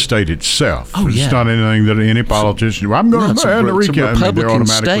by the state itself. Oh, yeah. It's not anything that any politician, I'm going to ban the recount. It's a Republican they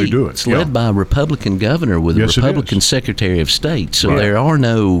automatically state. do it. It's led by a Republican governor with a Republican Secretary of State. So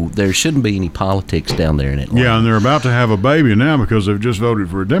there shouldn't be any politics down there in Atlanta. Yeah, and they're about to have a baby now because they've just voted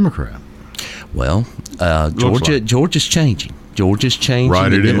for a Democrat. Well, Georgia's changing. Georgia's changing. Right,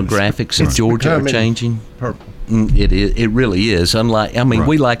 the demographics of Georgia are changing. Purple. It really is. Unlike,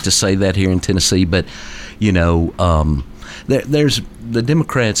 we like to say that here in Tennessee, but there's the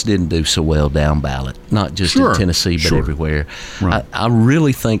Democrats didn't do so well down ballot, not just in Tennessee but everywhere. Right. I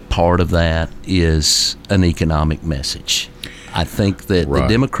really think part of that is an economic message. I think that the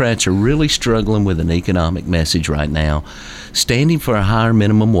Democrats are really struggling with an economic message right now. Standing for a higher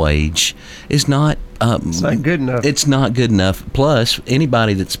minimum wage is not it's not good enough. It's not good enough. Plus,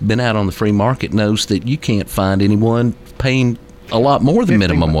 anybody that's been out on the free market knows that you can't find anyone paying a lot more than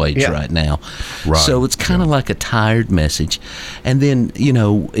minimum wage right now. Right. So it's kind of like a tired message. And then,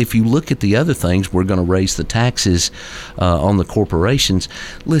 if you look at the other things, we're going to raise the taxes on the corporations.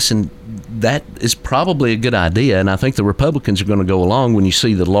 Listen, that is probably a good idea, and I think the Republicans are going to go along when you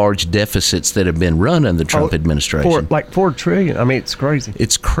see the large deficits that have been run in the Trump administration. $4 trillion. I mean, it's crazy.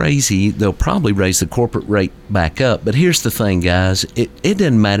 It's crazy. They'll probably raise the corporate rate back up. But here's the thing, guys. It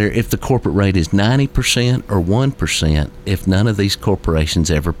doesn't matter if the corporate rate is 90% or 1% if none of these corporations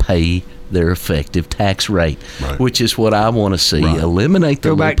ever pay their effective tax rate, which is what I want to see. Eliminate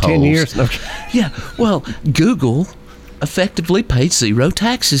the loopholes. Go back 10 years. Okay. Yeah. Well, Google effectively paid zero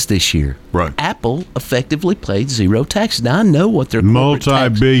taxes this year. Right. Apple effectively paid zero taxes. Now I know what their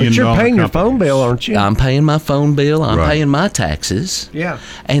multi-billion. But you're dollar paying your companies. phone bill, aren't you? I'm paying my phone bill. I'm paying my taxes. Yeah.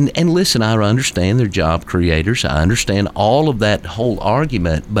 And listen, I understand they're job creators. I understand all of that whole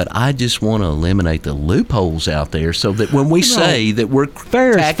argument, but I just want to eliminate the loopholes out there so that when we say that we're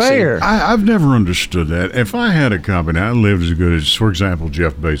fair taxing, is fair. I've never understood that. If I had a company, I lived as good as, for example,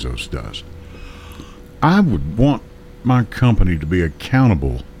 Jeff Bezos does, I would want my company to be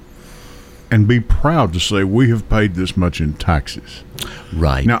accountable and be proud to say we have paid this much in taxes.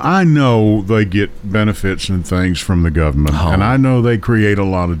 Right. Now, I know they get benefits and things from the government, and I know they create a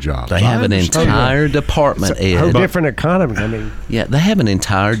lot of jobs. They have an entire department, Ed. Whole different economy. I mean, yeah, they have an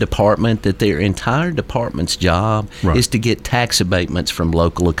entire department that their entire department's job is to get tax abatements from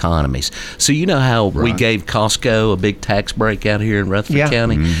local economies. So you know how we gave Costco a big tax break out here in Rutherford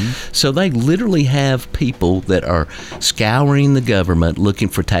County? Mm-hmm. So they literally have people that are scouring the government looking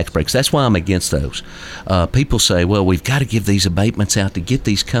for tax breaks. That's why I'm against those. People say, well, we've got to give these abatements grants out to get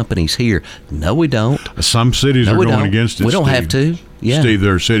these companies here. No, we don't. Some cities No, are we going don't. against it. We don't Steve. have to. Yeah. Steve,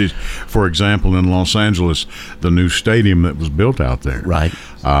 there are cities, for example, in Los Angeles, the new stadium that was built out there, Right.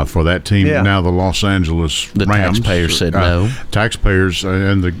 For that team. Yeah. Now the Los Angeles The Rams, taxpayers said no. Taxpayers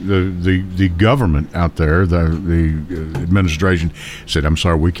and the government out there, the administration said, "I'm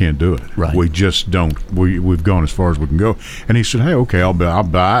sorry, we can't do it. Right. We just don't. We've gone as far as we can go." And he said, "Hey, okay, I'll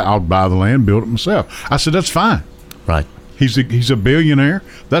buy the land, build it myself." I said, "That's fine." Right. He's a billionaire.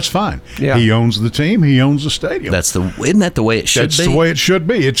 That's fine. Yeah. He owns the team. He owns the stadium. Isn't that the way it should That's be? the way it should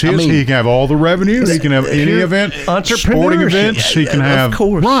be. It's his. I mean, he can have all the revenue. He can have any event, sporting Entrepreneurship. events. He can Of have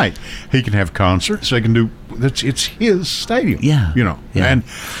course. right. He can have concerts. They can do. It's his stadium. Yeah. you know. Yeah. And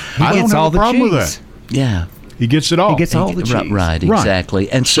I don't gets have all a the problem with cheese. that. Yeah. He gets it all. He gets all the cheese. Right, Right. exactly.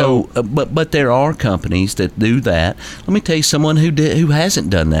 And so, but there are companies that do that. Let me tell you, someone who hasn't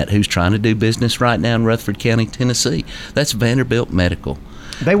done that, who's trying to do business right now in Rutherford County, Tennessee. That's Vanderbilt Medical.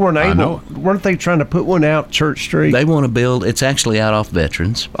 They weren't know able. Weren't they trying to put one out Church Street? They want to build. It's actually out off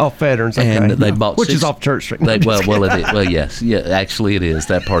Veterans. Off Veterans, okay. And they bought which is off Church Street. It is. Well, yes, yeah. Actually, it is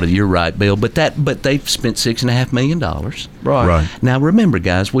that part of. You're right, Bill. But they've spent $6.5 million. Right. Now, remember,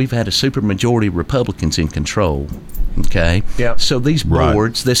 guys, we've had a supermajority Republicans in control. Okay. Yeah. So these Right.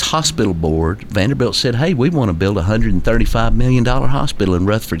 boards, this hospital board, Vanderbilt said, "Hey, we want to build a $135 million hospital in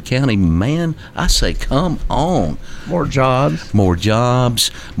Rutherford County." Man, I say, come on. More jobs. More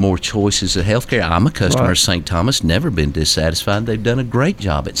jobs, more choices of healthcare. I'm a customer Right. of St. Thomas, never been dissatisfied. They've done a great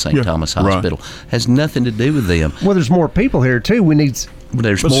job at St. Yeah, Thomas right. Hospital. Has nothing to do with them. Well, there's more people here too. We need.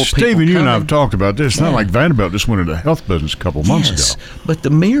 There's But more people Stephen, you and I coming. have talked about this. It's not Yeah. like Vanderbilt just went into the health business a couple months Yes, ago. but the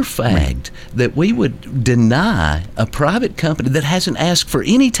mere fact that we would deny a private company that hasn't asked for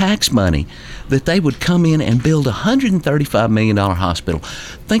any tax money, that they would come in and build a $135 million hospital.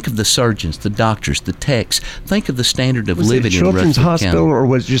 Think of the surgeons, the doctors, the techs. Think of the standard of Was it living in Children's Rutherford Hospital County. or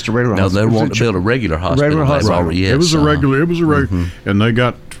was it just a regular No, hospital? they Was want it to build a regular hospital. Regular They've hospital. already- It was a yes, regular. It was a regular, and they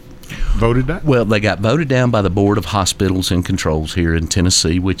got voted down. Well, they got voted down by the Board of Hospitals and Controls here in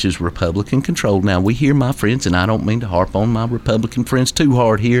Tennessee, which is Republican controlled. Now, we hear my friends, and I don't mean to harp on my Republican friends too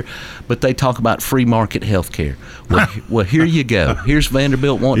hard here, but they talk about free market health care. Well, here you go. Here's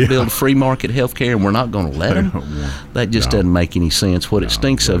Vanderbilt wanting to build free market health care, and we're not going to let them. That just doesn't make any sense. What it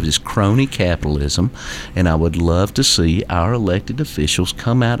stinks of is crony capitalism, and I would love to see our elected officials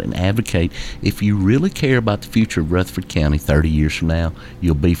come out and advocate. If you really care about the future of Rutherford County 30 years from now,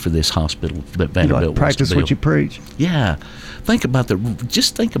 you'll be for this hospital that You Vanderbilt like wants practice to build. what you preach. Yeah. Think about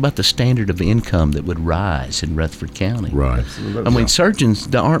the standard of income that would rise in Rutherford County. Right. I mean,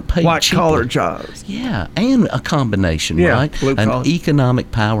 surgeons aren't paid White cheaply. collar jobs. Yeah, and a combination, Yeah, right? blue An collar.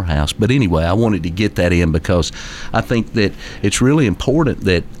 economic powerhouse. But anyway, I wanted to get that in because I think that it's really important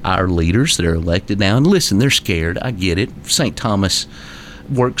that our leaders that are elected now, and listen, they're scared. I get it. St. Thomas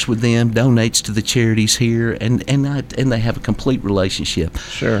works with them, donates to the charities here, and they have a complete relationship.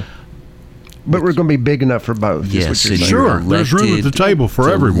 Sure. But we're going to be big enough for both. is Yes, what you're and saying. Sure, you're there's room at the elected table for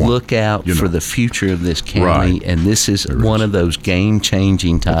to everyone. Look out You know. for the future of this county, Right. and this is one of those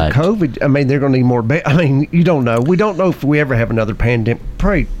game-changing types. COVID. I mean, they're going to need more. I mean, you don't know. We don't know if we ever have another pandemic.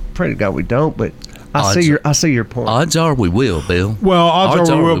 Pray to God we don't. But I see your point. Odds are we will, Bill. Well,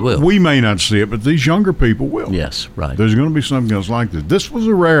 odds are we we will. will. We may not see it, but these younger people will. Yes, right. There's going to be something else like this. This was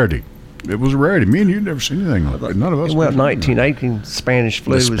a rarity. It was a rarity. Me and you never seen anything like it. None of us. Well, 1918 Spanish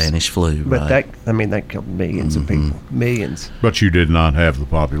flu. The Spanish flu, But right. that killed millions of people. Millions. But you did not have the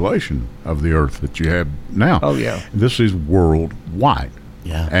population of the earth that you have now. Oh, yeah. This is worldwide.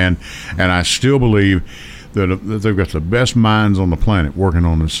 Yeah. And I still believe that they've got the best minds on the planet working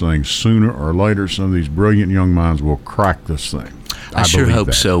on this thing. Sooner or later, some of these brilliant young minds will crack this thing. I sure believe hope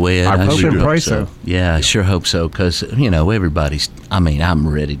that. so, Ed. I really sure do. hope pray so. Yeah, I sure hope so because everybody's. I mean, I'm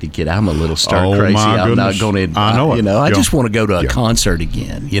ready to get. I'm a little stir Oh, crazy. my I'm not goodness. going to. I know it. I Yeah. just want to go to a Yeah. concert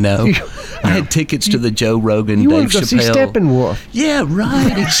again. I had tickets to the Joe Rogan, You Dave want to go see Chappelle. Steppenwolf? Yeah,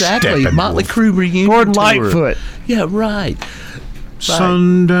 right. Exactly. Steppenwolf. Motley Crue reunion. Gordon tour. Lightfoot. Yeah, right.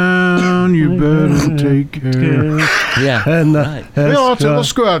 Sundown, you better take care. Yeah, And right.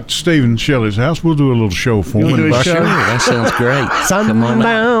 Let's go out to Steve and Shelley's house. We'll do a little show for You them. wanna do a Back show? here. That sounds great. Come on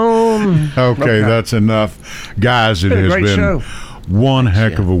out. Sundown. Okay, that's enough. Guys, it Been a has great been show. one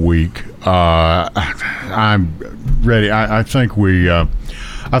heck of a week. I'm ready. I think we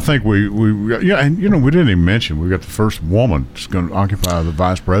and we didn't even mention we got the first woman that's going to occupy the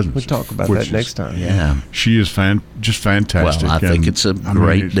vice presidency. We'll talk about which that is- next time. Yeah. She is just fantastic. Well, I think and, it's a I mean,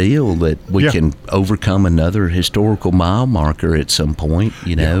 great it's- deal that we Yeah. can overcome another historical mile marker at some point.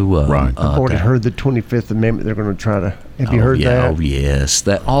 right. I've already heard the 25th Amendment. They're going to try to. Have you heard yeah, that? Oh, yes.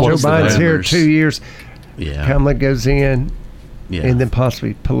 That all Joe of the Biden's here voters- 2 years. Yeah. Kamala goes in. Yeah. And then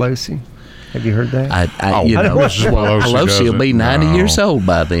possibly Pelosi. Have you heard that? Mrs. Pelosi will be 90 years old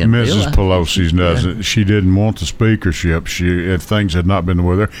by then. Mrs. Pelosi doesn't. She didn't want the speakership. If things had not been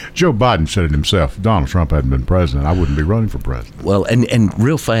with her, Joe Biden said it himself. If Donald Trump hadn't been president, I wouldn't be running for president. Well, and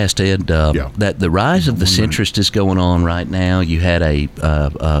real fast, Ed, that the rise of the centrist is going on right now. You had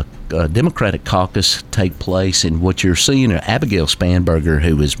a Democratic caucus take place, and what you're seeing, Abigail Spanberger,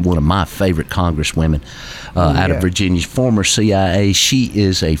 who is one of my favorite congresswomen out of Virginia, former CIA. She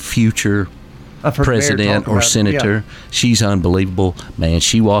is a future president or senator. Yeah. She's unbelievable, man.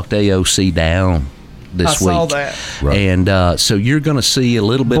 She walked AOC down this week. I saw that. Right. And so you're going to see a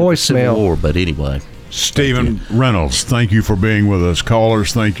little bit of civil war, but anyway. Stephen Reynolds, thank you for being with us.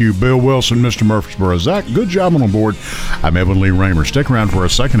 Callers, thank you. Bill Wilson, Mr. Murfreesboro. Zach, good job on board. I'm Evan Lee Raymer. Stick around for a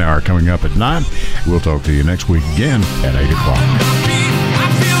second hour coming up at 9. We'll talk to you next week again at 8 o'clock.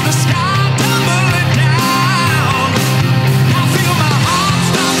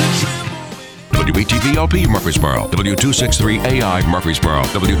 WTVLP Murfreesboro, W263AI Murfreesboro,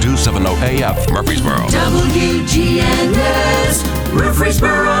 W270AF Murfreesboro. WGNS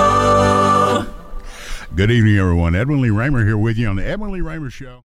Murfreesboro. Good evening, everyone. Edwin Lee Raymer here with you on the Edwin Lee Raymer Show.